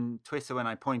lot on Twitter when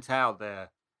I point out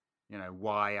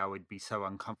why I would be so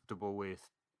uncomfortable with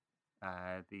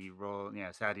the royal,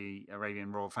 Saudi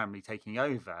Arabian royal family taking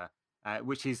over,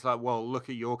 which is like, well, look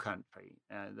at your country,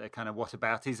 the kind of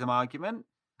whataboutism argument,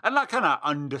 and I kind of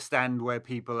understand where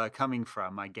people are coming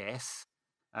from, I guess.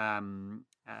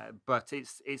 But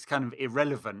it's kind of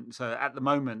irrelevant. So at the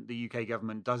moment, the UK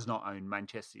government does not own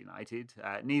Manchester United.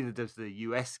 Neither does the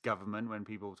US government. When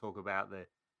people talk about the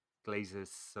Glazers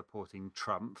supporting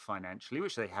Trump financially,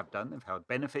 which they have done, they've held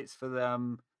benefits for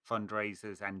them,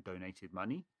 fundraisers, and donated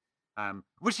money,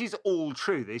 which is all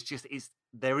true.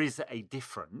 There is a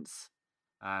difference,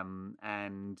 and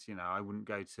I wouldn't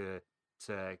go to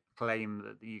claim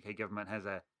that the UK government has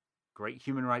a great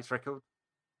human rights record.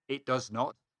 It does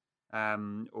not,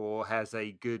 or has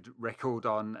a good record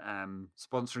on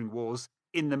sponsoring wars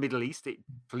in the Middle East. It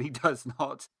fully does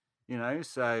not,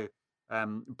 So,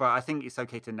 but I think it's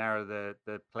okay to narrow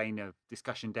the plane of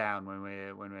discussion down when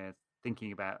we're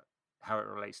thinking about how it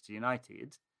relates to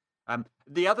United.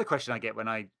 The other question I get when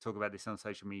I talk about this on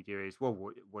social media is, well,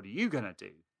 what are you going to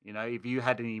do? If you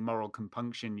had any moral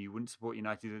compunction, you wouldn't support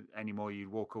United anymore.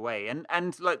 You'd walk away,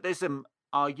 and like there's some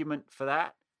argument for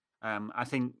that. I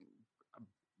think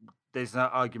there's an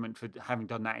argument for having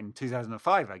done that in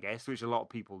 2005, I guess, which a lot of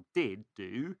people did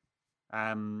do.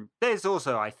 There's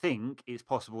also, I think, it's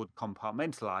possible to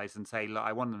compartmentalize and say, look,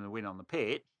 I want them to win on the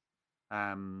pitch.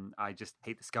 I just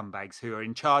hate the scumbags who are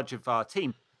in charge of our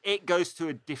team. It goes to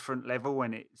a different level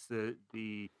when it's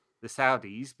the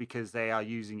Saudis, because they are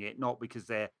using it not because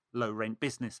they're low rent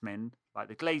businessmen like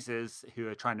the Glazers who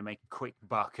are trying to make a quick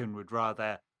buck and would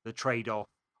rather the trade off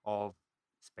of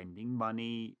spending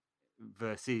money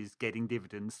versus getting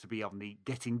dividends to be on the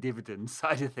getting dividends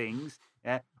side of things.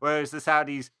 Yeah. Whereas the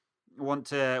Saudis want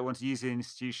to use an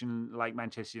institution like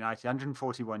Manchester United,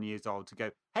 141 years old, to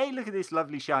go, hey, look at this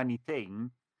lovely shiny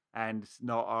thing, and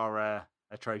not our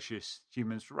atrocious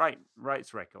human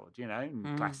rights record,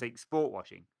 classic sport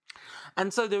washing.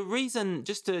 And so the reason,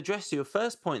 just to address your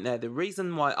first point there, the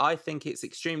reason why I think it's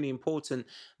extremely important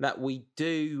that we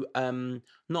do, I'm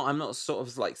not sort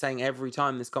of like saying every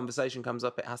time this conversation comes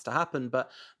up, it has to happen,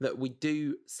 but that we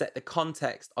do set the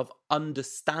context of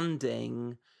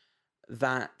understanding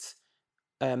that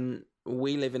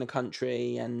we live in a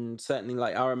country, and certainly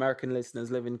like our American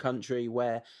listeners live in a country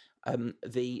where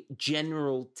the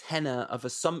general tenor of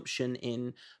assumption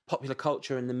in popular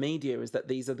culture and the media is that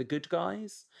these are the good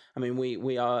guys. I mean,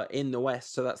 we are in the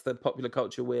West, so that's the popular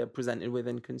culture we're presented with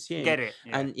and consume. Get it?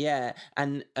 Yeah.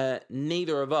 And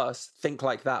neither of us think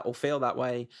like that or feel that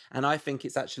way. And I think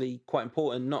it's actually quite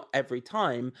important, not every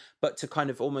time, but to kind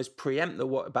of almost preempt the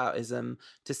whataboutism,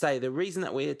 to say the reason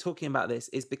that we're talking about this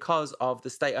is because of the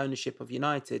state ownership of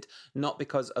United, not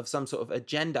because of some sort of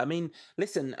agenda. I mean,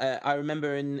 listen, I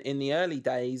remember in the early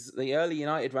days, the early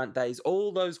United rant days,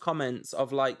 all those comments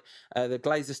of like the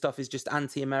Glazer stuff is just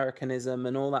anti-Americanism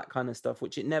and all that kind of stuff,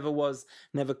 which it never was,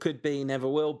 never could be, never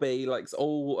will be. Like, it's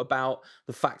all about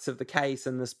the facts of the case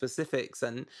and the specifics,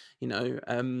 and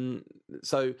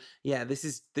so yeah, this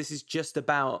is just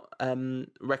about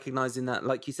recognizing that,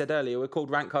 like you said earlier, we're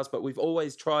called Rantcast, but we've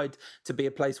always tried to be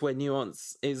a place where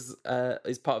nuance is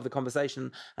part of the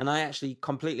conversation. And I actually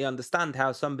completely understand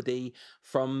how somebody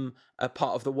from a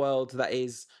part of the world that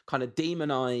is kind of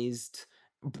demonized,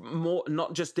 more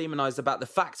not just demonized about the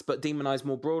facts, but demonized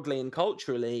more broadly and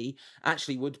culturally,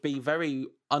 actually would be very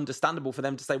understandable for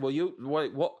them to say, well,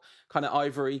 what kind of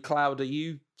ivory cloud are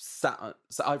you sat on?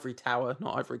 Ivory tower,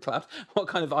 not ivory cloud. What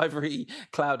kind of ivory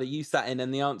cloud are you sat in?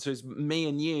 And the answer is me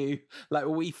and you. Like,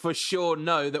 we for sure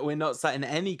know that we're not sat in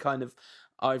any kind of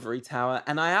ivory tower.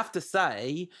 And I have to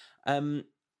say,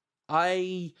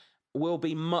 I will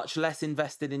be much less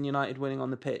invested in United winning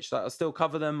on the pitch. Like, I'll still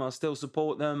cover them, I'll still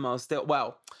support them, I'll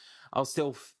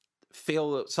still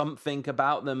feel something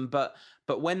about them, but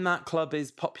when that club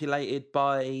is populated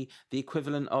by the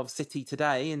equivalent of City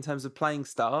today in terms of playing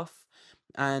staff,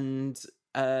 and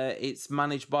it's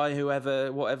managed by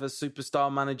whatever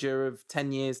superstar manager of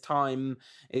 10 years time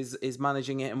is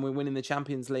managing it, and we're winning the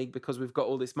Champions League because we've got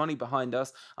all this money behind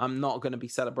us, I'm not going to be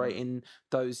celebrating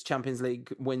those Champions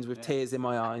League wins with tears in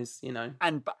my eyes,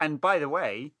 And by the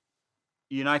way,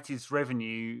 United's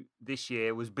revenue this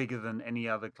year was bigger than any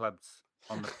other clubs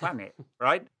on the planet,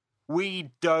 right?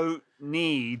 We don't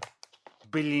need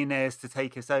billionaires to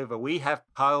take us over. We have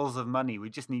piles of money. We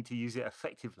just need to use it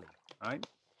effectively, right?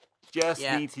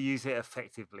 Need to use it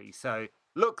effectively. So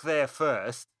look there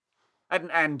first.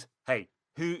 And hey,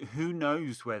 who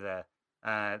knows whether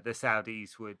the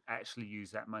Saudis would actually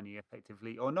use that money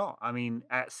effectively or not? I mean,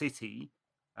 at City,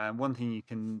 one thing you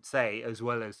can say, as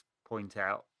well as point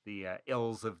out the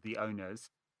ills of the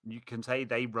owners, you can say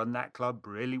they run that club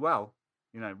really well.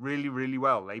 Really, really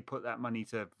well. They put that money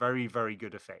to very, very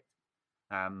good effect.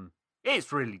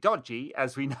 It's really dodgy,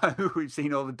 as we know. We've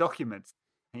seen all the documents.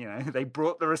 They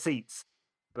brought the receipts,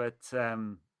 but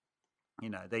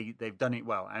they've done it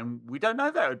well, and we don't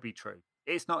know that would be true.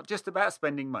 It's not just about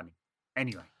spending money.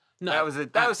 Anyway, no,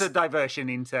 that was a diversion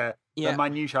into the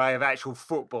minutiae of actual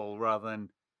football rather than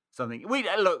something.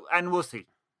 We'll see.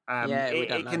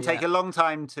 It can take a long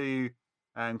time to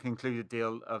conclude a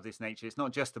deal of this nature. It's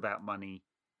not just about money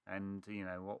and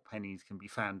what pennies can be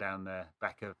found down the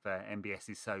back of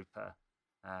MBS's sofa.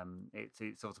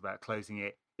 It's also about closing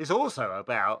it. It's also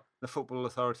about the football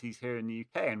authorities here in the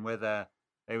UK and whether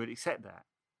they would accept that,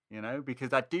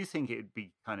 because I do think it would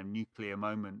be kind of nuclear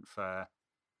moment for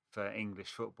English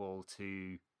football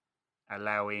to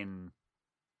allow in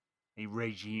a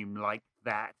regime like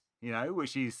that,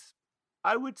 which is,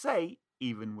 I would say,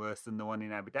 even worse than the one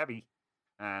in Abu Dhabi,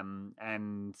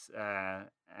 and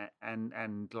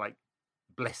like,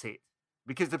 bless it,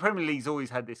 because the Premier League's always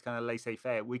had this kind of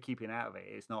laissez-faire. We're keeping out of it.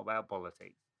 It's not about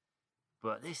politics,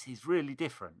 but this is really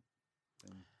different.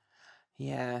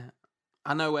 Yeah,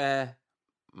 I know where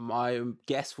my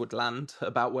guess would land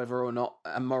about whether or not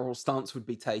a moral stance would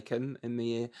be taken in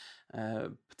the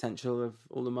potential of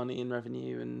all the money and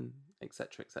revenue and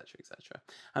etc.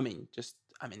 I mean,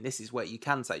 this is where you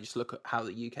can say, just look at how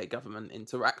the UK government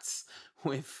interacts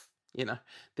with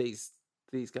these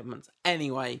governments.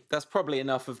 Anyway, that's probably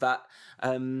enough of that.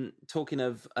 Talking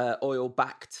of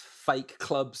oil-backed fake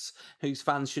clubs whose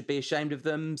fans should be ashamed of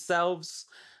themselves.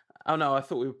 Oh no, I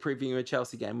thought we were previewing a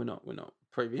Chelsea game. We're not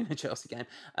previewing a Chelsea game.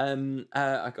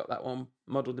 I got that one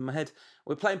modelled in my head.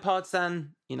 We're playing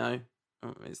Partizan,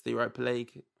 it's the Europa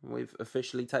League. We've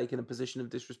officially taken a position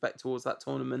of disrespect towards that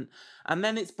tournament. And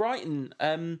then it's Brighton,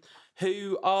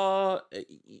 who are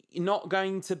not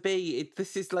going to be...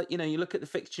 This is like, you look at the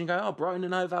fixture and go, oh, Brighton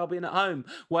and Hove Albion at home.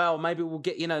 Well, maybe we'll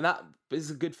get, that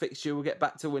is a good fixture. We'll get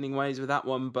back to winning ways with that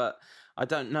one. But I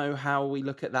don't know how we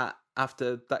look at that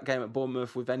after that game at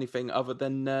Bournemouth with anything other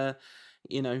than,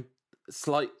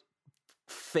 slight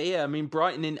fear. I mean,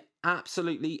 Brighton in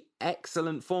absolutely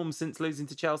excellent form since losing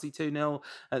to Chelsea 2-0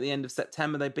 at the end of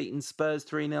September. They've beaten Spurs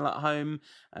 3-0 at home.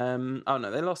 Oh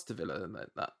no, they lost to Villa.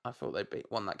 I thought they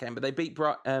won that game, but they beat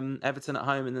Everton at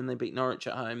home, and then they beat Norwich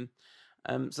at home.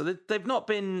 So they've not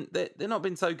been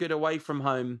so good away from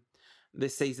home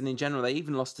this season in general. They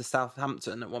even lost to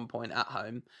Southampton at one point at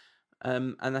home,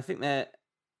 and I think their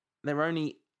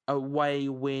only away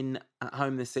win at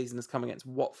home this season has come against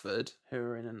Watford, who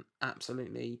are in an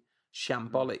absolutely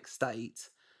shambolic state.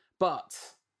 But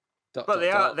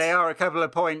they are a couple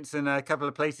of points and a couple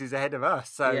of places ahead of us.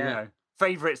 So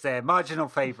favourites there, marginal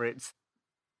favourites.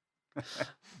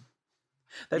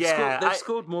 They've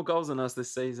scored more goals than us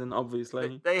this season,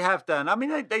 obviously. They have done. I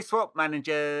mean, they swapped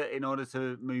manager in order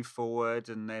to move forward,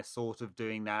 and they're sort of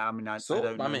doing that. I mean, I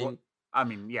don't know.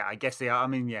 I guess they are. I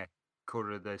mean,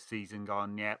 quarter of the season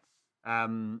gone. Yep.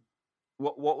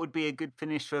 What would be a good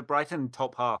finish for Brighton?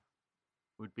 Top half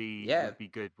would be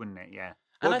good, wouldn't it? Yeah.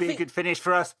 What would be a good finish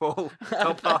for us, Paul?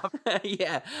 Top half.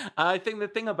 Yeah. I think the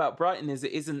thing about Brighton is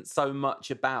it isn't so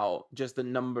much about just the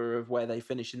number of where they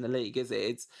finish in the league, is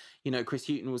it? It's, Chris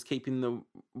Hughton was keeping the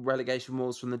relegation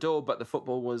walls from the door, but the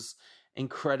football was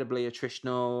incredibly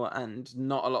attritional and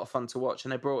not a lot of fun to watch.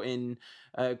 And they brought in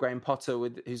Graham Potter,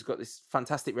 who's got this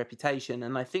fantastic reputation.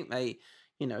 And I think they've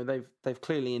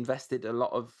clearly invested a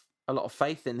lot of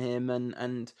faith in him,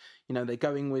 and they're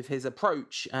going with his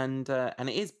approach, and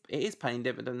it is paying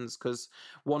dividends, because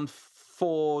won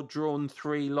 4, drawn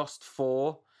 3, lost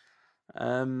 4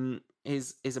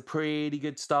 is a pretty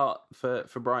good start for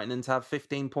Brighton, and to have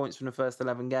 15 points from the first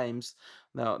 11 games,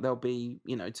 they'll be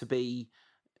to be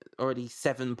already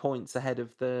 7 points ahead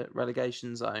of the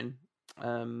relegation zone,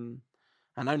 and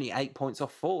only 8 points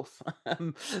off fourth.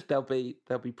 They'll be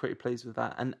pretty pleased with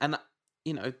that, and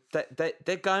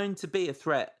they're going to be a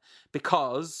threat,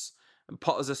 because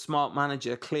Potter's a smart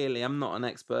manager. Clearly, I'm not an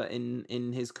expert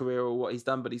in his career or what he's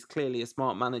done, but he's clearly a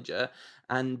smart manager,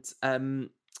 and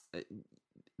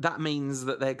that means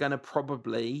that they're going to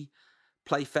probably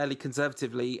play fairly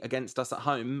conservatively against us at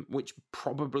home, which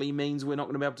probably means we're not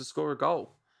going to be able to score a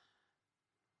goal.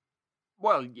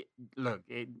 Well, look,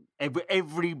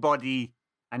 everybody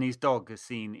and his dog has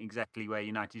seen exactly where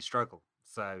United struggle.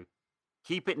 So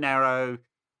keep it narrow,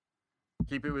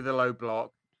 keep it with a low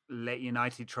block, let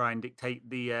United try and dictate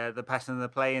the pattern of the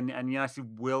play, and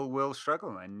United will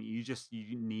struggle. And you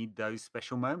need those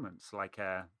special moments, like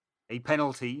a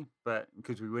penalty, but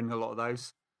because we win a lot of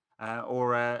those,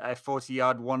 or a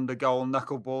 40-yard wonder goal,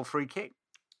 knuckleball free kick.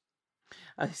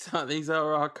 These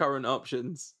are our current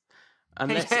options.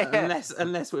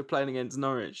 Unless we're playing against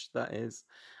Norwich, that is.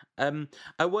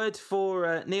 A word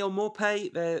for Neal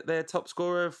Maupay, their top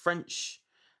scorer, French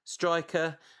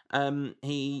striker.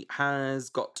 He has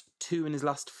got 2 in his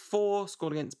last 4,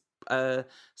 scored against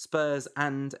Spurs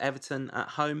and Everton at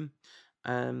home.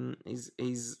 He's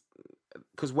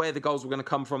because where the goals were going to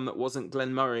come from that wasn't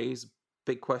Glenn Murray's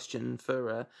big question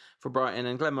for Brighton,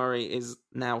 and Glenn Murray is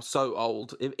now so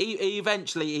old.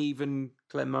 Eventually, even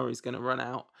Glenn Murray's going to run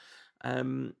out.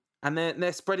 And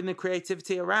they're spreading the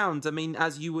creativity around. I mean,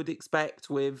 as you would expect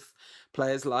with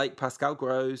players like Pascal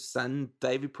Gross and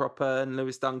David Propper and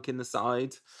Lewis Dunk in the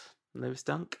side. Lewis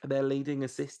Dunk, their leading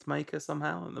assist maker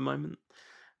somehow at the moment.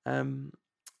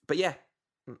 But yeah,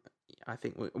 I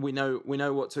think we know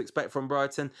what to expect from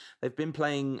Brighton. They've been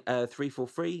playing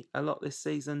 3-4-3 a lot this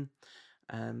season.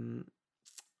 And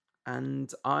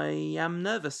I am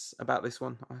nervous about this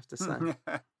one, I have to say.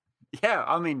 Yeah,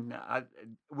 I mean,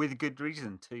 with good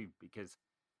reason too, because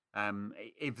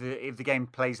if the game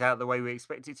plays out the way we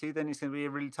expect it to, then it's going to be a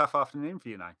really tough afternoon for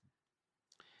United.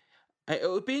 It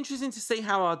would be interesting to see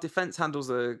how our defence handles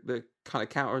the kind of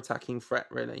counter-attacking threat,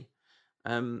 really.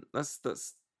 That's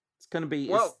going to be...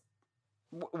 Well,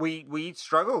 we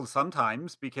struggle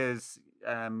sometimes because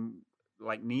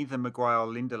neither Maguire or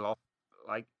Lindelof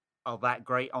are that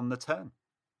great on the turn.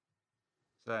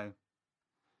 So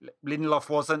Lindelof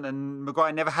wasn't, and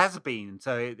Maguire never has been.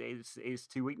 So it's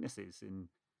 2 weaknesses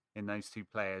in those 2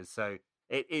 players. So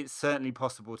it's certainly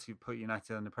possible to put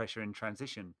United under pressure in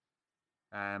transition.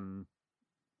 We'll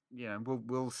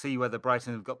see whether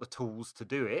Brighton have got the tools to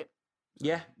do it.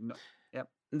 Yeah. Yep.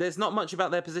 There's not much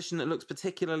about their position that looks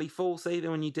particularly false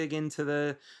either when you dig into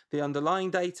the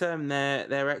underlying data, and their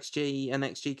XG and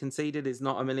XG conceded is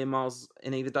not a million miles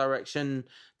in either direction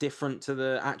different to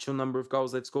the actual number of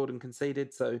goals they've scored and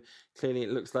conceded. So clearly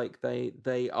it looks like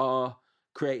they are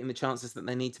creating the chances that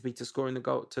they need to be to score the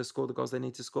goals they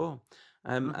need to score.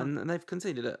 And they've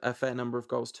conceded a fair number of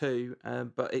goals too.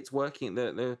 But it's working.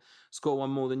 The score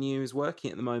one more than you is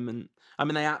working at the moment. I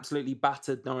mean, they absolutely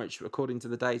battered Norwich according to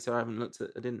the data. I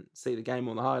didn't see the game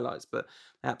or the highlights, but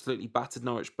they absolutely battered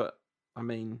Norwich. But I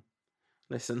mean,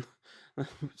 listen,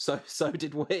 so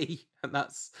did we, and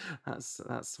that's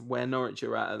where Norwich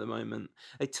are at the moment.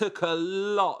 They took a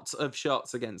lot of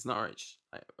shots against Norwich,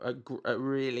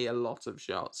 really a lot of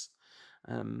shots,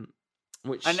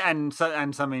 which and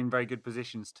some in very good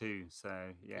positions too. So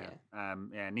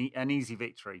an easy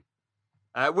victory,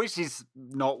 which is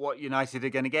not what United are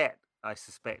going to get, I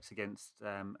suspect, against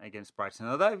Brighton.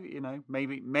 Although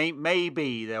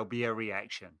maybe there'll be a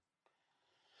reaction.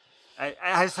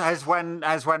 Has Juan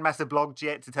Mata blogged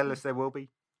yet to tell us there will be?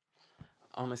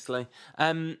 Honestly,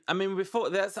 I mean, before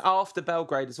that's after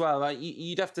Belgrade as well. Like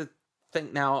you'd have to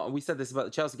think now. We said this about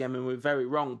the Chelsea game, and we were very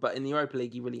wrong. But in the Europa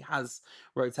League, he really has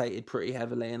rotated pretty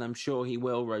heavily, and I'm sure he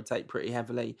will rotate pretty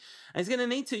heavily. And he's going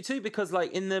to need to too, because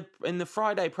like in the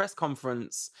Friday press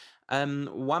conference, I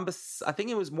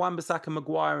think it was Wan-Bissaka,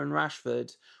 Maguire, and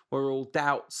Rashford were all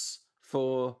doubts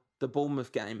for the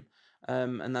Bournemouth game,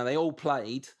 and now they all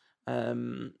played,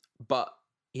 but.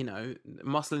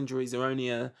 Muscle injuries are only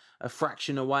a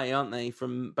fraction away, aren't they,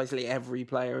 from basically every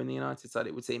player in the United side,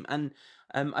 it would seem. And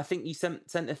I think you sent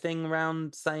a thing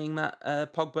around saying that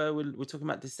Pogba, we're talking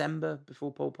about December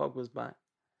before Paul Pogba was back.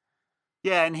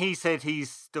 Yeah, and he said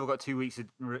he's still got 2 weeks of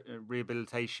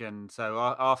rehabilitation. So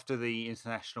after the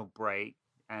international break,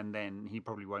 and then he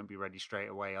probably won't be ready straight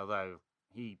away, although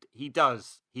he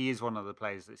is one of the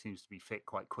players that seems to be fit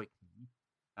quite quickly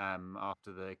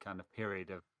after the kind of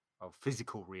period of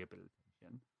physical rehabilitation.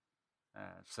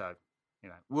 So,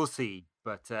 we'll see.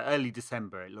 But early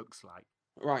December, it looks like.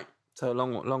 Right. So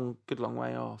good long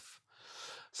way off.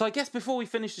 So I guess before we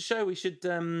finish the show, we should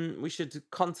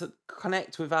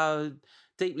connect with our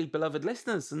deeply beloved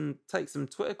listeners and take some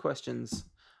Twitter questions.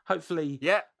 Hopefully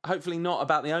not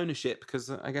about the ownership, because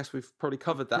I guess we've probably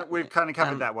covered that. We've kind of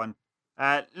covered that one.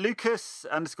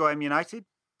 Lucas_M United,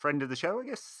 friend of the show, I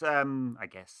guess. I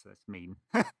guess that's mean.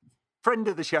 Friend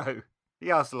of the show. He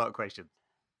asked a lot of questions.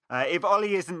 If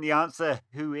Ollie isn't the answer,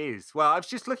 who is? Well, I was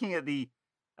just looking at the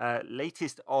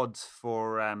latest odds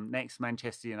for next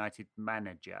Manchester United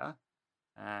manager.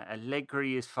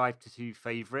 Allegri is 5-2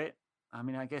 favourite. I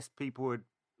mean, I guess people would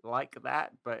like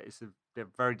that, but it's a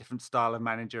very different style of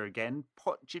manager again.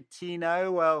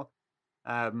 Pochettino, well,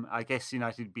 I guess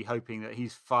United would be hoping that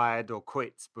he's fired or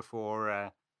quits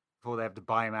before they have to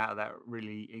buy him out of that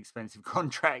really expensive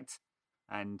contract.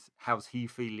 And how's he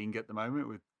feeling at the moment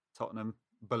with Tottenham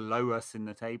below us in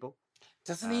the table?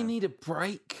 Doesn't he need a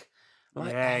break?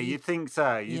 You'd think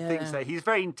so. Think so. He's a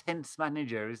very intense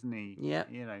manager, isn't he? Yeah.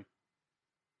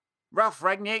 Ralf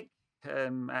Rangnick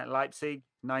at Leipzig,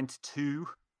 9-2.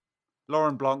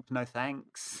 Laurent Blanc, no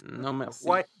thanks. No merci.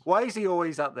 Why is he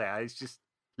always up there? It's just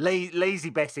lazy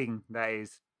betting, that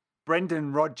is.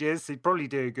 Brendan Rodgers, he'd probably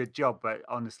do a good job, but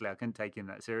honestly, I couldn't take him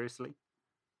that seriously.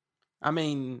 I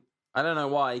mean, I don't know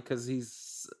why, because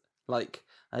he's like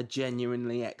a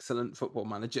genuinely excellent football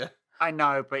manager. I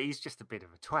know, but he's just a bit of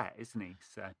a twat, isn't he?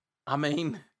 So I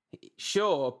mean,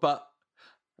 sure, but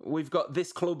we've got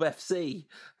This Club FC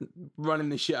running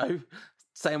the show,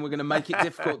 saying we're going to make it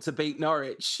difficult to beat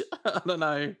Norwich. I don't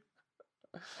know.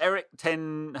 Erik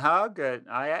ten Hag at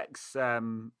Ajax,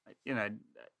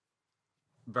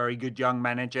 very good young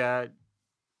manager.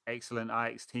 Excellent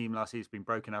Ajax team last year. It's been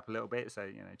broken up a little bit, so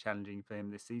challenging for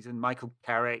him this season. Michael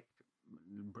Carrick,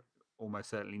 almost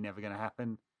certainly never going to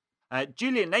happen.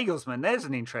 Julian Nagelsmann, there's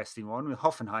an interesting one with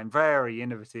Hoffenheim, very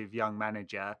innovative young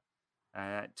manager.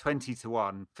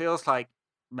 20-1 feels like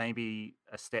maybe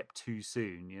a step too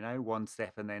soon. One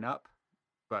step and then up,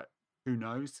 but who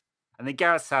knows? And then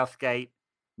Gareth Southgate,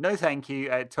 no thank you,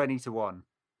 at 20-1,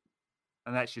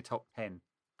 and that's your top 10.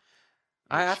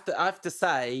 I have to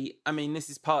say, I mean, this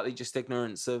is partly just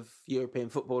ignorance of European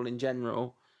football in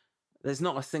general. There's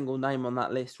not a single name on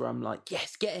that list where I'm like,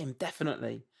 yes, get him,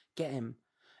 definitely, get him.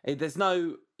 There's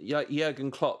no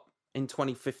Jurgen Klopp in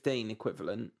 2015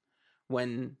 equivalent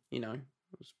when,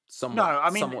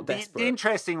 somewhat desperate. The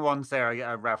interesting ones there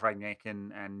are Ralf Rangnick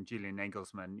and Julian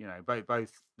Nagelsmann,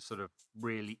 both sort of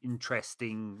really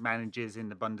interesting managers in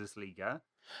the Bundesliga.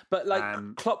 But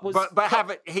Klopp was, Klopp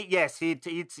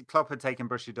had taken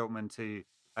Borussia Dortmund to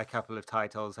a couple of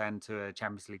titles and to a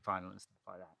Champions League final and stuff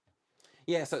like that.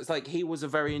 Yeah, so it's like he was a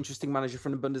very interesting manager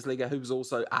from the Bundesliga who was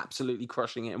also absolutely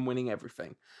crushing it and winning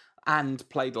everything, and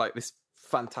played like this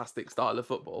fantastic style of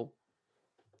football.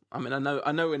 I mean, I know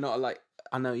we're not like,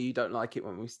 I know you don't like it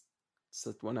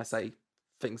when I say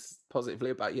things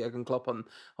positively about Jurgen Klopp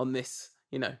on this,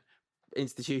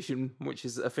 institution which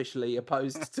is officially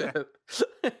opposed to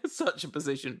such a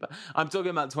position. But I'm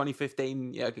talking about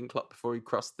 2015 Jurgen Klopp before he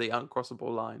crossed the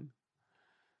uncrossable line.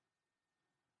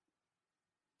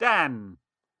 Dan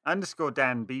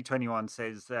 _Dan B21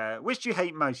 says, which do you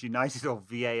hate most, United or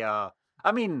VAR?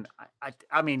 I mean,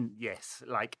 I mean, yes.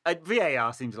 Like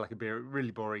VAR seems like a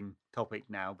really boring topic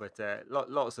now, but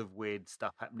lots of weird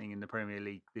stuff happening in the Premier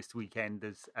League this weekend,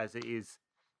 as it is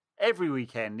every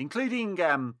weekend, including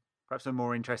perhaps a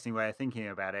more interesting way of thinking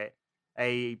about it,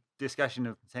 a discussion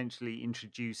of potentially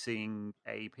introducing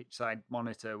a pitchside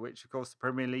monitor, which of course the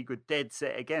Premier League were dead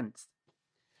set against.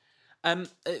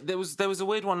 There was a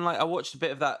weird one. Like I watched a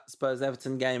bit of that Spurs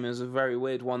Everton game. It was a very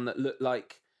weird one that looked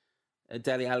like a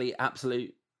Dele Alli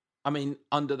absolute. I mean,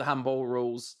 under the handball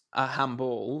rules, a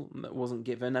handball that wasn't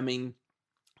given. I mean,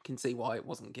 you can see why it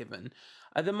wasn't given.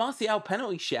 The Martial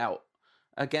penalty shout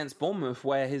against Bournemouth,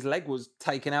 where his leg was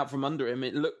taken out from under him,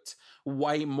 it looked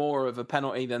way more of a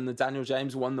penalty than the Daniel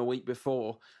James one the week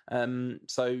before.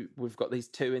 So we've got these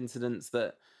two incidents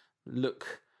that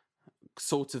look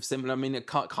sort of similar. I mean, it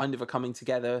kind of are coming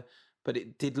together, but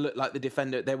it did look like the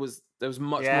defender. There was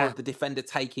much more of the defender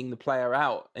taking the player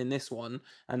out in this one,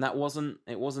 and it wasn't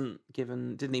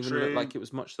given. Didn't even look like it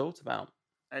was much thought about.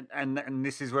 And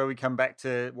this is where we come back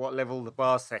to what level the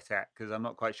bar's set at, because I'm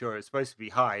not quite sure. It's supposed to be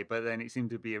high, but then it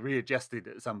seemed to be readjusted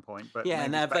at some point. But yeah,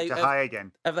 now back to high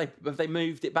again. Have they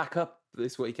moved it back up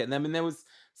this weekend? I mean, there was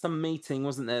some meeting,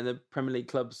 wasn't there? The Premier League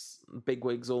clubs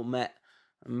bigwigs all met.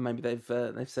 Maybe they've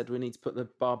said we need to put the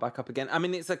bar back up again. I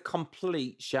mean, it's a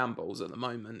complete shambles at the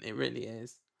moment. It really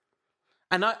is.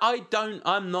 And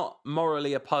I'm not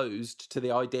morally opposed to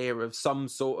the idea of some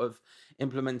sort of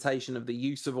implementation of the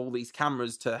use of all these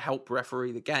cameras to help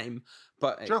referee the game,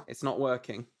 but it's not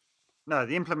working. No,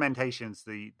 the implementation's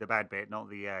the bad bit, not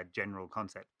the general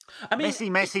concept. I mean,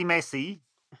 Messi,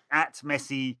 at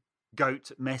Messi,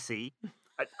 goat Messi.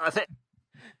 I think...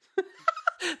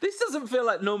 This doesn't feel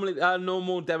like normally our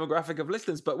normal demographic of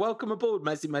listeners, but welcome aboard,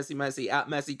 Messi, at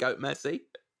Messi, goat Messi.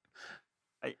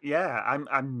 Yeah,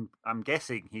 I'm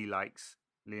guessing he likes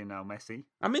Lionel Messi.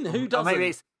 I mean, who doesn't?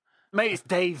 Maybe it's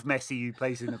Dave Messi who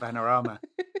plays in the Panorama.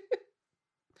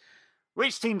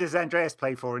 Which team does Andreas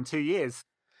play for in 2 years?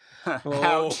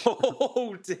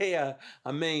 Oh dear.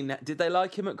 I mean, did they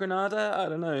like him at Granada? I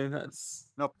don't know. That's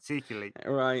not particularly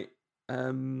right.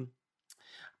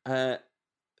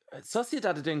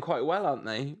 Sociedad are doing quite well, aren't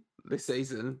they, this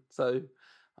season? So,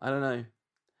 I don't know.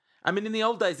 I mean, in the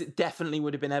old days, it definitely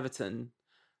would have been Everton,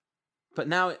 but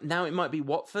now it might be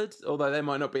Watford, although they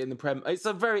might not be in the Prem. It's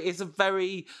a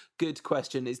very good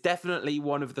question. It's definitely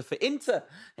one of the Inter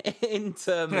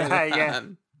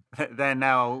Milan.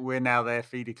 Yeah. We're now their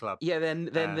feeder club. Yeah, then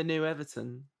the new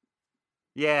Everton.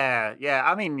 Yeah.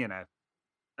 I mean, you know,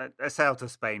 a sail to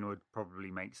Spain would probably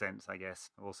make sense, I guess,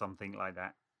 or something like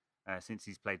that. Since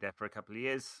he's played there for a couple of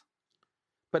years.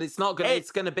 But it's not going to...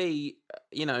 It's going to be,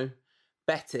 you know,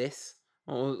 Betis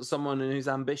or someone whose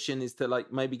ambition is to,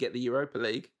 like, maybe get the Europa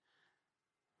League.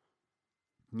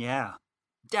 Yeah.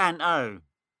 Dan O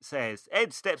says,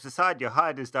 Ed steps aside, you're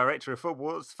hired as director of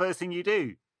football. What's the first thing you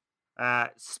do?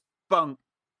 Spunk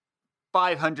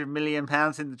 £500 million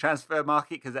in the transfer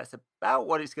market, because that's about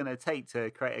what it's going to take to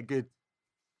create a good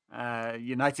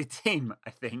United team,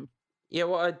 I think.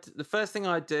 Yeah, the first thing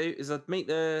I'd do is I'd meet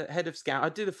the head of scout.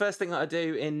 I'd do the first thing that I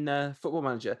do in Football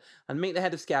Manager. I'd meet the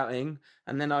head of scouting,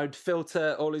 and then I'd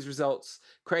filter all his results: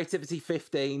 creativity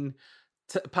 15,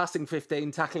 passing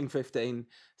 15, tackling 15,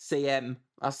 CM.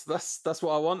 That's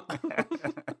what I want.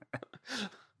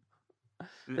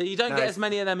 But you don't get as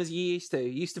many of them as you used to.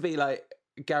 It used to be like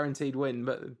guaranteed win,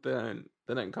 but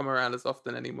they don't come around as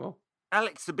often anymore.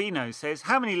 Alex Sabino says,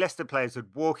 how many Leicester players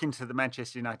would walk into the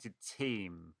Manchester United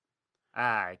team?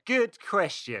 Good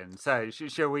question. So,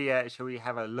 shall we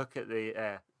have a look at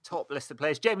the top Leicester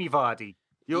players? Jamie Vardy,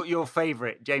 your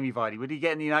favourite, Jamie Vardy. Would he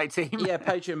get in the United team? Yeah,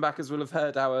 Patreon backers will have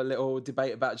heard our little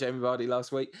debate about Jamie Vardy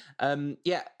last week. I'm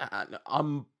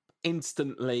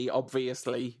instantly,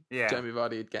 obviously, Jamie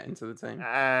Vardy would get into the team.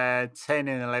 10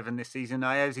 and 11 this season.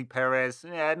 Iose Perez,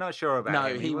 not sure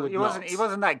about him. He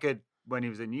wasn't that good when he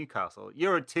was at Newcastle.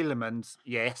 Euro Tielemans,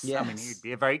 yes. I mean, he'd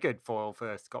be a very good foil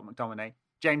for Scott McTominay.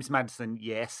 James Maddison,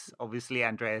 yes. Obviously,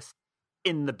 Andreas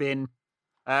in the bin.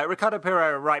 Ricardo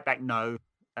Pereira, right back, no.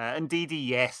 And Ndidi,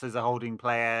 yes, as a holding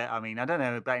player. I mean, I don't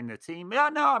know about in the team. Yeah,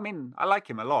 no, I mean, I like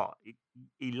him a lot.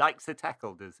 He likes to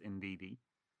tackle, does Ndidi.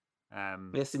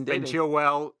 Yes, indeed. Ben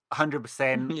Chilwell,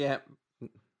 100%. Yeah.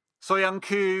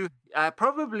 Soyuncu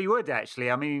probably would, actually.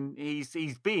 I mean,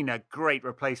 he's been a great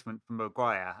replacement for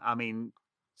Maguire. I mean,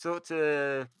 sort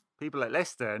of people at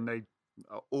Leicester, and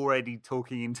already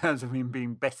talking in terms of him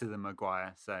being better than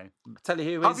Maguire. So I'll tell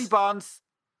you who Harvey is. Barnes,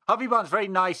 very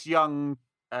nice young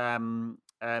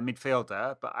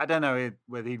midfielder, but I don't know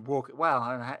whether he'd walk. Well,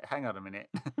 hang on a minute.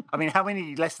 I mean, how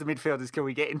many Leicester midfielders can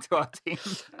we get into our team?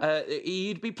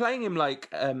 You'd be playing him like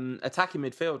attacking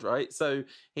midfield, right? So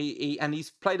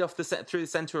he's played off through the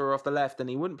centre or off the left, and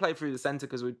he wouldn't play through the centre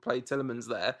because we'd play Tillemans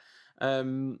there.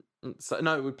 So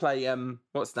no, we'd play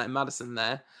what's that, Maddison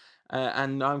there.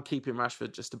 And I'm keeping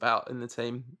Rashford just about in the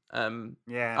team.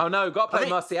 Yeah. Oh no, got to play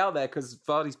Martial there because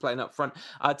Vardy's playing up front.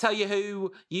 I'll tell you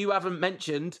who you haven't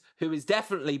mentioned, who is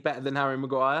definitely better than Harry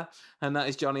Maguire, and that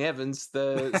is Johnny Evans,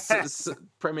 the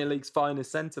Premier League's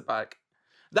finest centre back.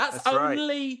 That's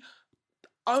only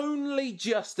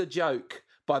just a joke,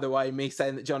 by the way, me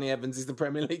saying that Johnny Evans is the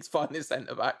Premier League's finest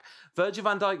centre back. Virgil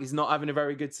van Dijk is not having a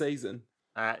very good season.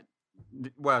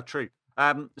 Well, true.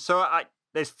 So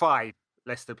there's 5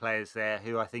 Leicester players there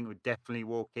who I think would definitely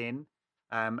walk in.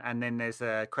 And then there's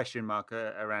a question mark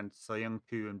around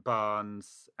Soyuncu and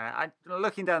Barnes.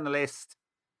 Looking down the list,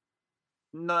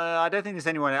 no, I don't think there's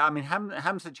anyone. I mean,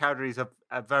 Hamza Chowdhury is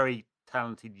a very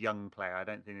talented young player. I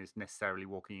don't think he's necessarily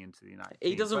walking into the United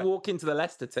team. He doesn't walk into the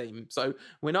Leicester team. So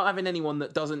we're not having anyone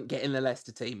that doesn't get in the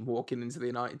Leicester team walking into the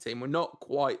United team. We're not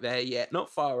quite there yet. Not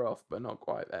far off, but not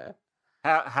quite there.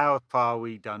 How far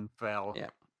we done fell. Yeah.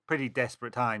 Pretty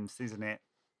desperate times, isn't it?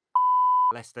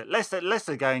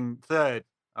 Leicester going 3rd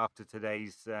after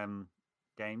today's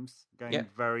games. Going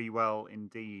very well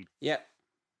indeed. Yeah.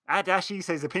 Adashi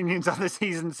says opinions on the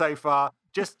season so far.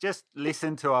 Just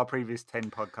listen to our previous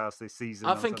 10 podcasts this season.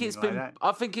 I think it's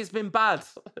been bad.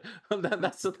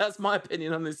 That's my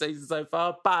opinion on this season so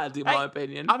far. Bad in my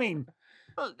opinion. I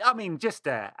mean, just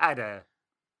add a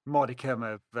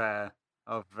modicum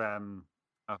of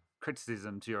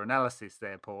criticism to your analysis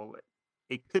there, Paul.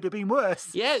 It could have been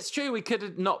worse. Yeah, it's true. We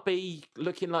could not be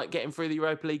looking like getting through the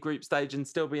Europa League group stage and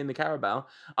still be in the Carabao.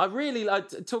 I really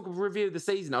liked, talk of review of the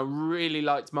season, I really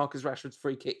liked Marcus Rashford's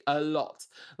free kick a lot.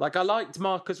 Like, I liked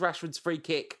Marcus Rashford's free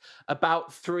kick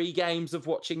about 3 games of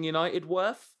watching United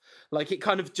worth. Like, it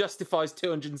kind of justifies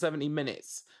 270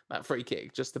 minutes, that free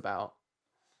kick, just about.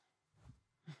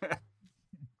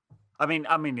 I mean,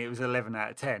 it was 11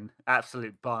 out of 10.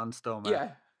 Absolute barnstormer.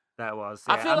 Yeah. That was.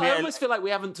 Yeah. I almost feel like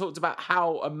we haven't talked about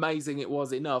how amazing it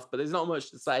was enough, but there's not much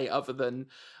to say other than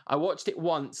I watched it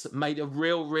once, made a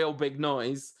real big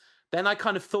noise. Then I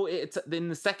kind of thought in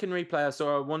the second replay I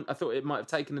saw, I thought it might have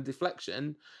taken a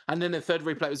deflection. And then the third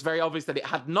replay, it was very obvious that it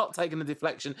had not taken a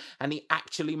deflection and he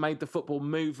actually made the football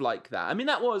move like that. I mean,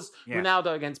 that was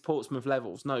Ronaldo against Portsmouth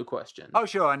levels, no question. Oh,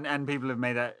 sure. And people have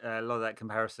made a lot of that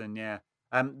comparison, yeah.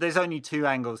 There's only 2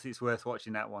 angles it's worth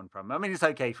watching that one from. I mean, it's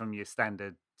okay from your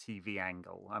standard TV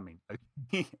angle. I mean,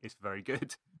 it's very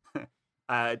good.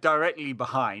 Directly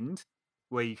behind,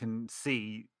 where you can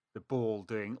see the ball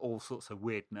doing all sorts of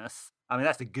weirdness. I mean,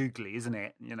 that's a googly, isn't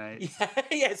it? You know.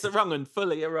 Yeah, it's a wrong one,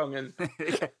 fully a wrong one.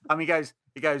 I mean,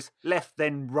 it goes left,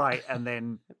 then right, and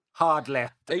then hard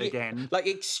left again. Like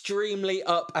extremely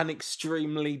up and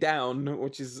extremely down,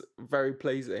 which is very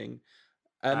pleasing.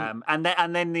 And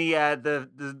then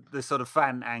the sort of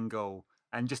fan angle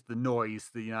and just the noise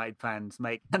the United fans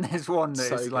make. And there's one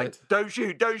that is like, don't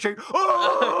shoot.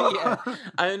 Oh! Yeah.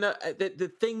 And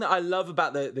the thing that I love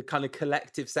about the kind of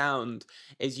collective sound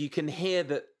is you can hear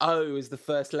that O is the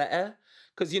first letter.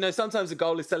 Because, you know, sometimes a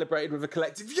goal is celebrated with a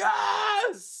collective,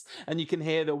 yes! And you can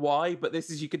hear the Y, but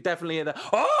you could definitely hear the,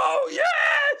 oh,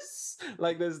 yes!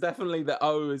 Like, there's definitely the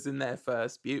O is in there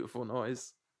first. Beautiful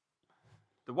noise.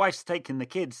 The wife's taking the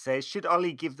kids says, should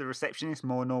Ollie give the receptionist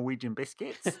more Norwegian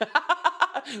biscuits?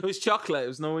 It was chocolate. It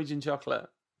was Norwegian chocolate.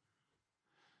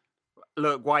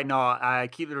 Look, why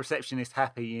not? Keep the receptionist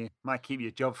happy. You might keep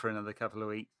your job for another couple of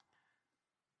weeks.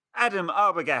 Adam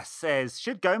Arbogast says,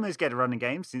 should Gomez get a running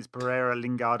game since Pereira,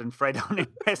 Lingard and Fred aren't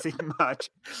impressing much?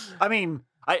 I mean,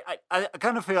 I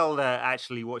kind of feel that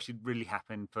actually what should really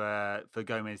happen for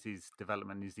Gomez's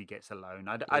development is he gets a loan.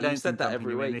 I don't think that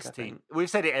every week in this team. We've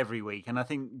said it every week, and I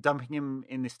think dumping him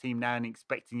in this team now and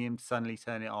expecting him to suddenly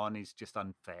turn it on is just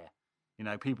unfair. You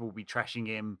know, people will be trashing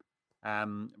him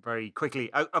very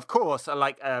quickly. Of course,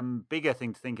 bigger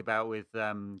thing to think about with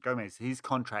Gomez, his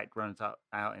contract runs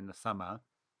out in the summer,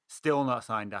 still not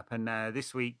signed up, and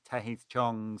this week Tahith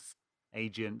Chong's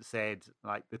agent said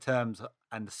like the terms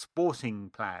and the sporting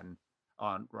plan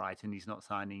aren't right, and he's not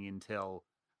signing until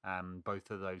both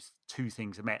of those 2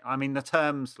 things are met. I mean, the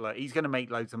terms, like, he's going to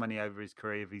make loads of money over his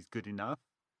career if he's good enough.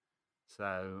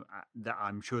 So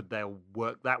I'm sure they'll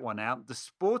work that one out. The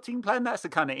sporting plan, that's a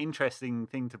kind of interesting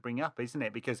thing to bring up, isn't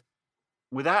it? Because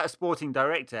without a sporting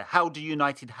director, how do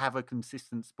United have a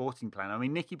consistent sporting plan? I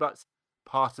mean, Nicky Butt's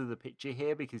part of the picture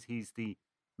here because he's the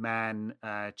man.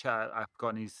 I've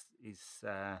forgotten his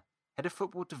head of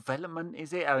football development.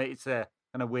 Is it? I mean, it's a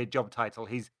kind of weird job title.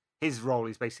 His role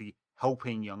is basically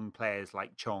helping young players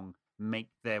like Chong make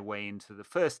their way into the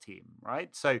first team,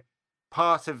 right? So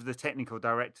part of the technical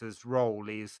director's role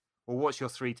is, well, what's your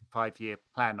 3 to 5 year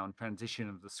plan on transition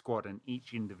of the squad and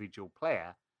each individual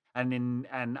player? And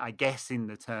I guess in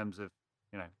the terms of,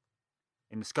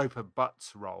 in the scope of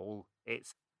Butt's role,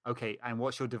 it's okay. And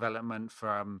what's your development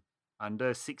from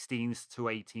under 16s to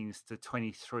 18s to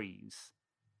 23s?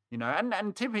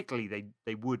 And typically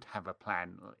they would have a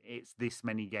plan. It's this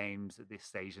many games at this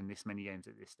stage and this many games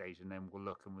at this stage, and then we'll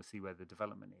look and we'll see where the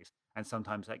development is. And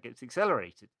sometimes that gets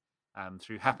accelerated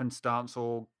through happenstance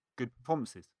or good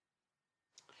performances.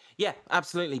 Yeah,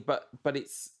 absolutely. But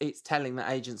it's telling that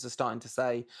agents are starting to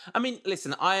say. I mean,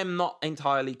 listen, I am not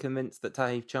entirely convinced that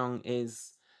Tahith Chong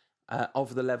is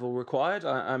of the level required.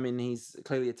 I mean, he's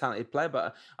clearly a talented player,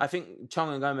 but I think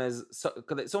Chong and Gomez,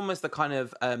 it's almost the kind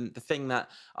of the thing that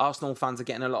Arsenal fans are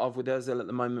getting a lot of with Ozil at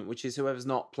the moment, which is whoever's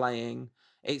not playing.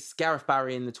 It's Gareth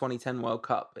Barry in the 2010 World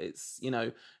Cup. It's,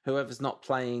 whoever's not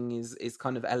playing is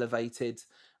kind of elevated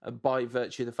by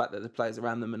virtue of the fact that the players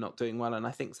around them are not doing well. And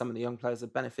I think some of the young players are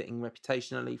benefiting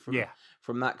reputationally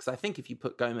from that. Because I think if you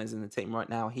put Gomez in the team right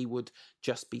now, he would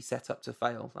just be set up to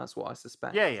fail. That's what I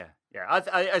suspect. Yeah.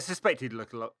 I suspect he'd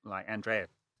look a lot like Andrea,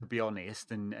 to be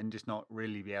honest, and just not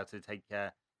really be able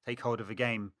to take hold of a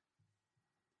game.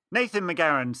 Nathan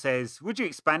McGarren says, "Would you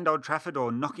expand Old Trafford or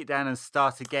knock it down and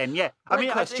start again?" Yeah, Great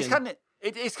question.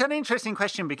 It's kind of interesting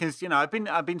question because I've been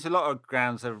to a lot of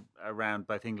grounds around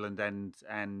both England and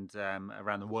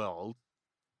around the world,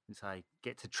 since I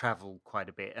get to travel quite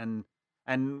a bit.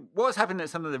 And what's happened at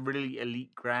some of the really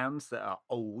elite grounds that are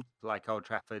old, like Old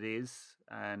Trafford is,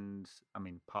 and I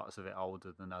mean parts of it are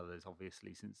older than others,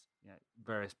 obviously, since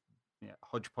various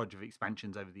hodgepodge of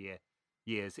expansions over the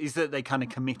years, is that they kind of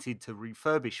committed to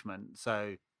refurbishment.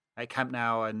 So at Camp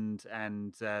Nou and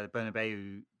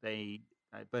Bernabeu,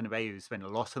 Bernabeu spent a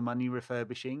lot of money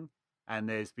refurbishing, and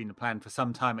there's been a plan for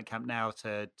some time at Camp Nou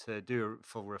to do a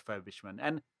full refurbishment.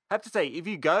 And I have to say, if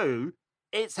you go,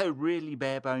 it's a really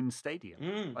bare bones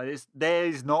stadium. Like,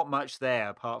 there's not much there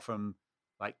apart from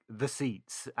like the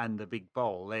seats and the big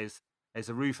bowl. There's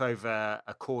a roof over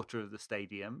a quarter of the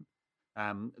stadium.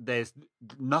 There's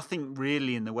nothing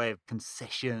really in the way of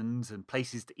concessions and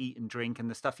places to eat and drink and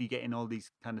the stuff you get in all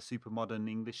these kind of super modern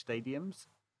English stadiums,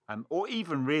 or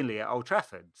even really at Old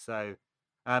Trafford. So,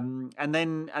 and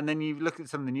then you look at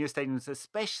some of the newer stadiums,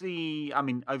 especially, I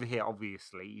mean, over here,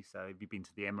 obviously. So if you've been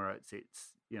to the Emirates,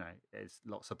 it's there's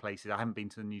lots of places. I haven't been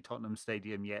to the new Tottenham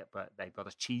Stadium yet, but they've got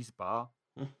a cheese bar.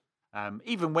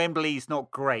 Even Wembley's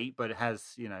not great, but it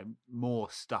has more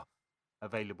stuff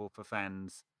available for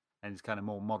fans, and it's kind of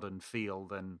more modern feel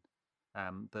than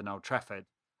Old Trafford.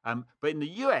 But in the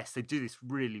US, they do this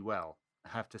really well, I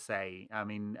have to say. I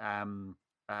mean,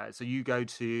 so you go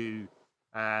to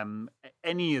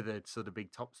any of the sort of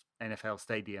big top NFL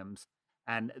stadiums,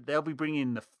 and they'll be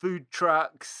bringing the food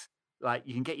trucks. Like,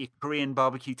 you can get your Korean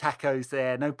barbecue tacos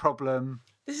there, no problem.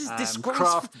 This is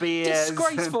craft beers.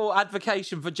 Disgraceful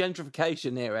advocacy for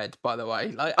gentrification here, Ed. By the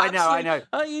way, like, I know.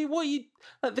 Are you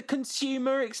like the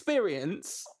consumer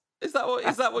experience? Is that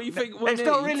what you think? It's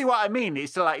not really what I mean.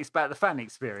 It's about the fan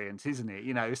experience, isn't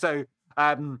it? So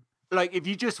like, if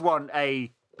you just want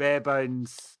a bare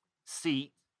bones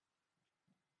seat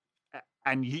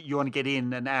and you want to get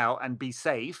in and out and be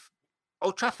safe,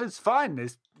 Old Trafford's fine.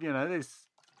 There's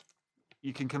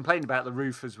you can complain about the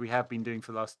roof, as we have been doing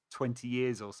for the last 20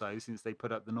 years or so since they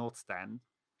put up the North Stand,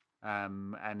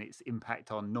 and its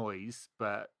impact on noise.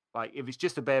 But like, if it's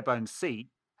just a bare bones seat,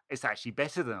 it's actually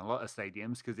better than a lot of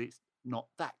stadiums because it's not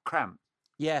that cramped.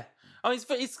 Yeah, I mean,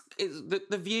 it's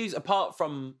the views, apart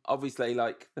from obviously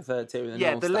like the third tier and the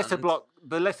North Stand.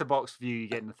 The letterbox view you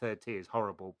get in the third tier is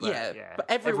horrible. But but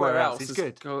everywhere else is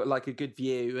good. Got like a good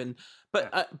view,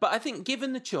 but I think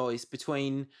given the choice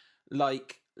between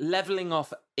like leveling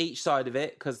off each side of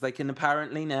it, because they can do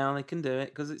it,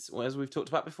 because it's, as we've talked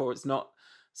about before, it's not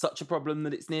such a problem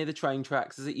that it's near the train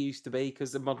tracks as it used to be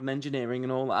because of modern engineering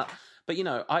and all that. But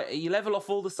you level off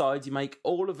all the sides, you make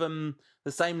all of them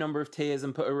the same number of tiers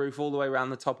and put a roof all the way around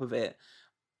the top of it,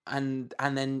 and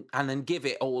then give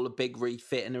it all a big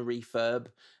refit and a refurb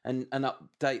and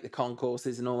update the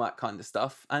concourses and all that kind of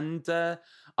stuff. And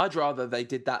I'd rather they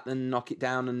did that than knock it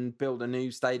down and build a new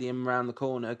stadium around the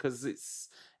corner, because it's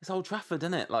Old Trafford,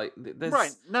 isn't it? Like,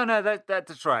 right? No,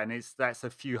 that's right, and that's a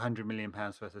few £100 million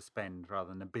worth of spend rather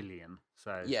than $1 billion.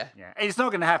 So yeah, it's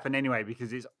not going to happen anyway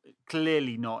because it's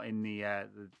clearly not in the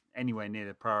anywhere near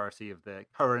the priority of the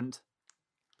current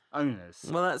owners.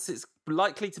 Well, it's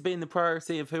likely to be in the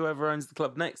priority of whoever owns the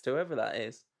club next, whoever that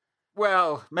is.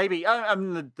 Well, maybe.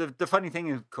 The funny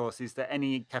thing, of course, is that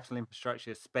any capital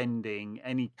infrastructure spending,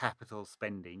 any capital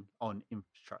spending on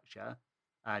infrastructure,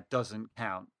 doesn't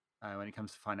count when it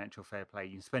comes to financial fair play.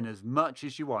 You can spend as much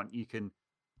as you want. You can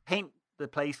paint the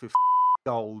place with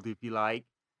gold if you like,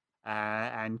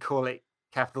 and call it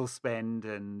capital spend,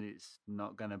 and it's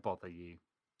not going to bother you.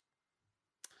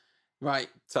 Right.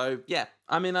 So yeah,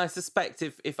 I mean, I suspect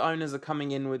if owners are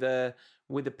coming in with a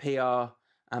PR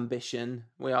ambition,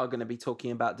 we are going to be talking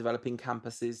about developing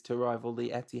campuses to rival the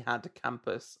Etihad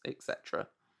campus, etc.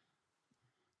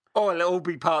 Or it'll all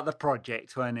be part of the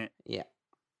project, won't it? Yeah,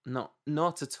 not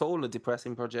at all a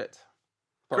depressing project.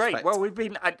 Great. Well, we've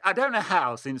been. I don't know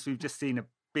how, since we've just seen a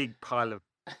big pile of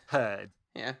turd.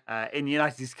 Yeah. In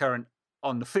United's current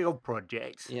on the field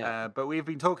project. Yeah. But we've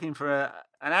been talking for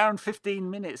an hour and 15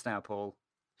 minutes now, Paul.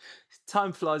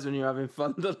 Time flies when you're having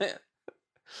fun, doesn't it?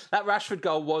 That Rashford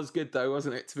goal was good, though,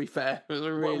 wasn't it? To be fair, it was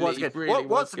a really, was good. Really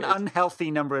what's good. an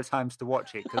unhealthy number of times to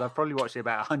watch it? Because I've probably watched it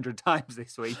about 100 times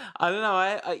this week. I don't know.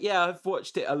 I've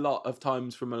watched it a lot of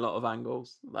times from a lot of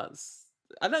angles.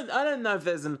 I don't know if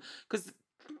there's because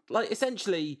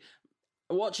essentially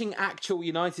watching actual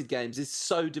United games is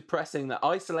so depressing that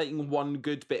isolating one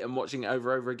good bit and watching it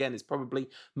over and over again is probably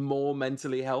more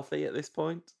mentally healthy at this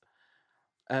point.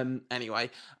 Anyway,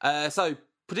 so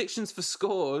predictions for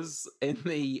scores in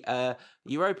the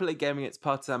Europa League game against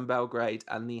Partizan Belgrade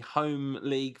and the home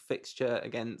league fixture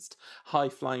against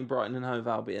high-flying Brighton and Hove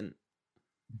Albion.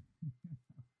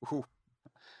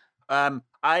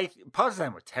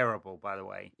 Partizan were terrible, by the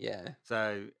way. Yeah.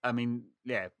 So, I mean,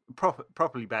 yeah,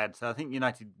 properly bad. So I think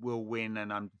United will win,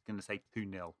 and I'm going to say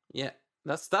 2-0. Yeah.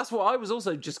 That's what I was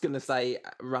also just going to say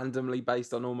randomly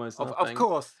based on almost nothing.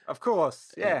 Of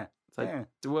course. Yeah. So yeah.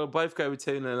 We'll both go with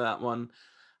 2-0 that one.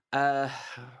 I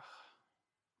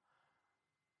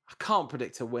can't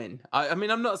predict a win. I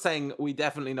mean, I'm not saying we're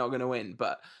definitely not going to win,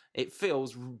 but it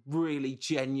feels really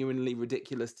genuinely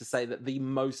ridiculous to say that the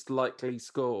most likely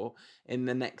score in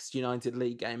the next United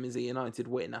League game is a United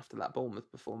win after that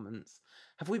Bournemouth performance.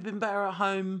 Have we been better at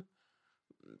home?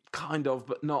 Kind of,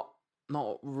 but not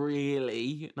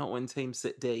really. Not when teams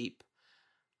sit deep.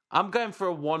 I'm going for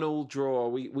a 1-1 draw.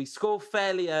 We score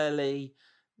fairly early,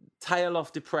 tail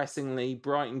off depressingly,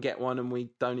 Brighton get one, and we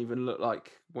don't even look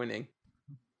like winning.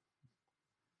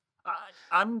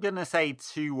 I'm going to say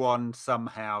 2-1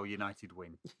 somehow United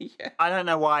win. Yeah. I don't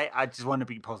know why. I just want to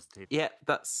be positive. Yeah,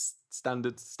 that's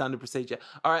standard procedure.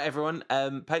 All right, everyone.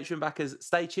 Patreon backers,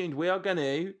 stay tuned. We are going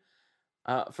to,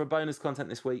 for bonus content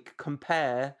this week,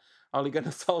 compare Ole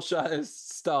Gunnar Solskjaer's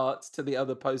start to the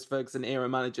other post-Ferguson era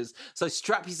managers. So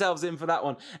strap yourselves in for that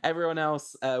one. Everyone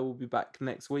else will be back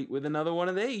next week with another one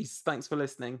of these. Thanks for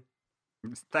listening.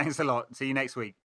 Thanks a lot. See you next week.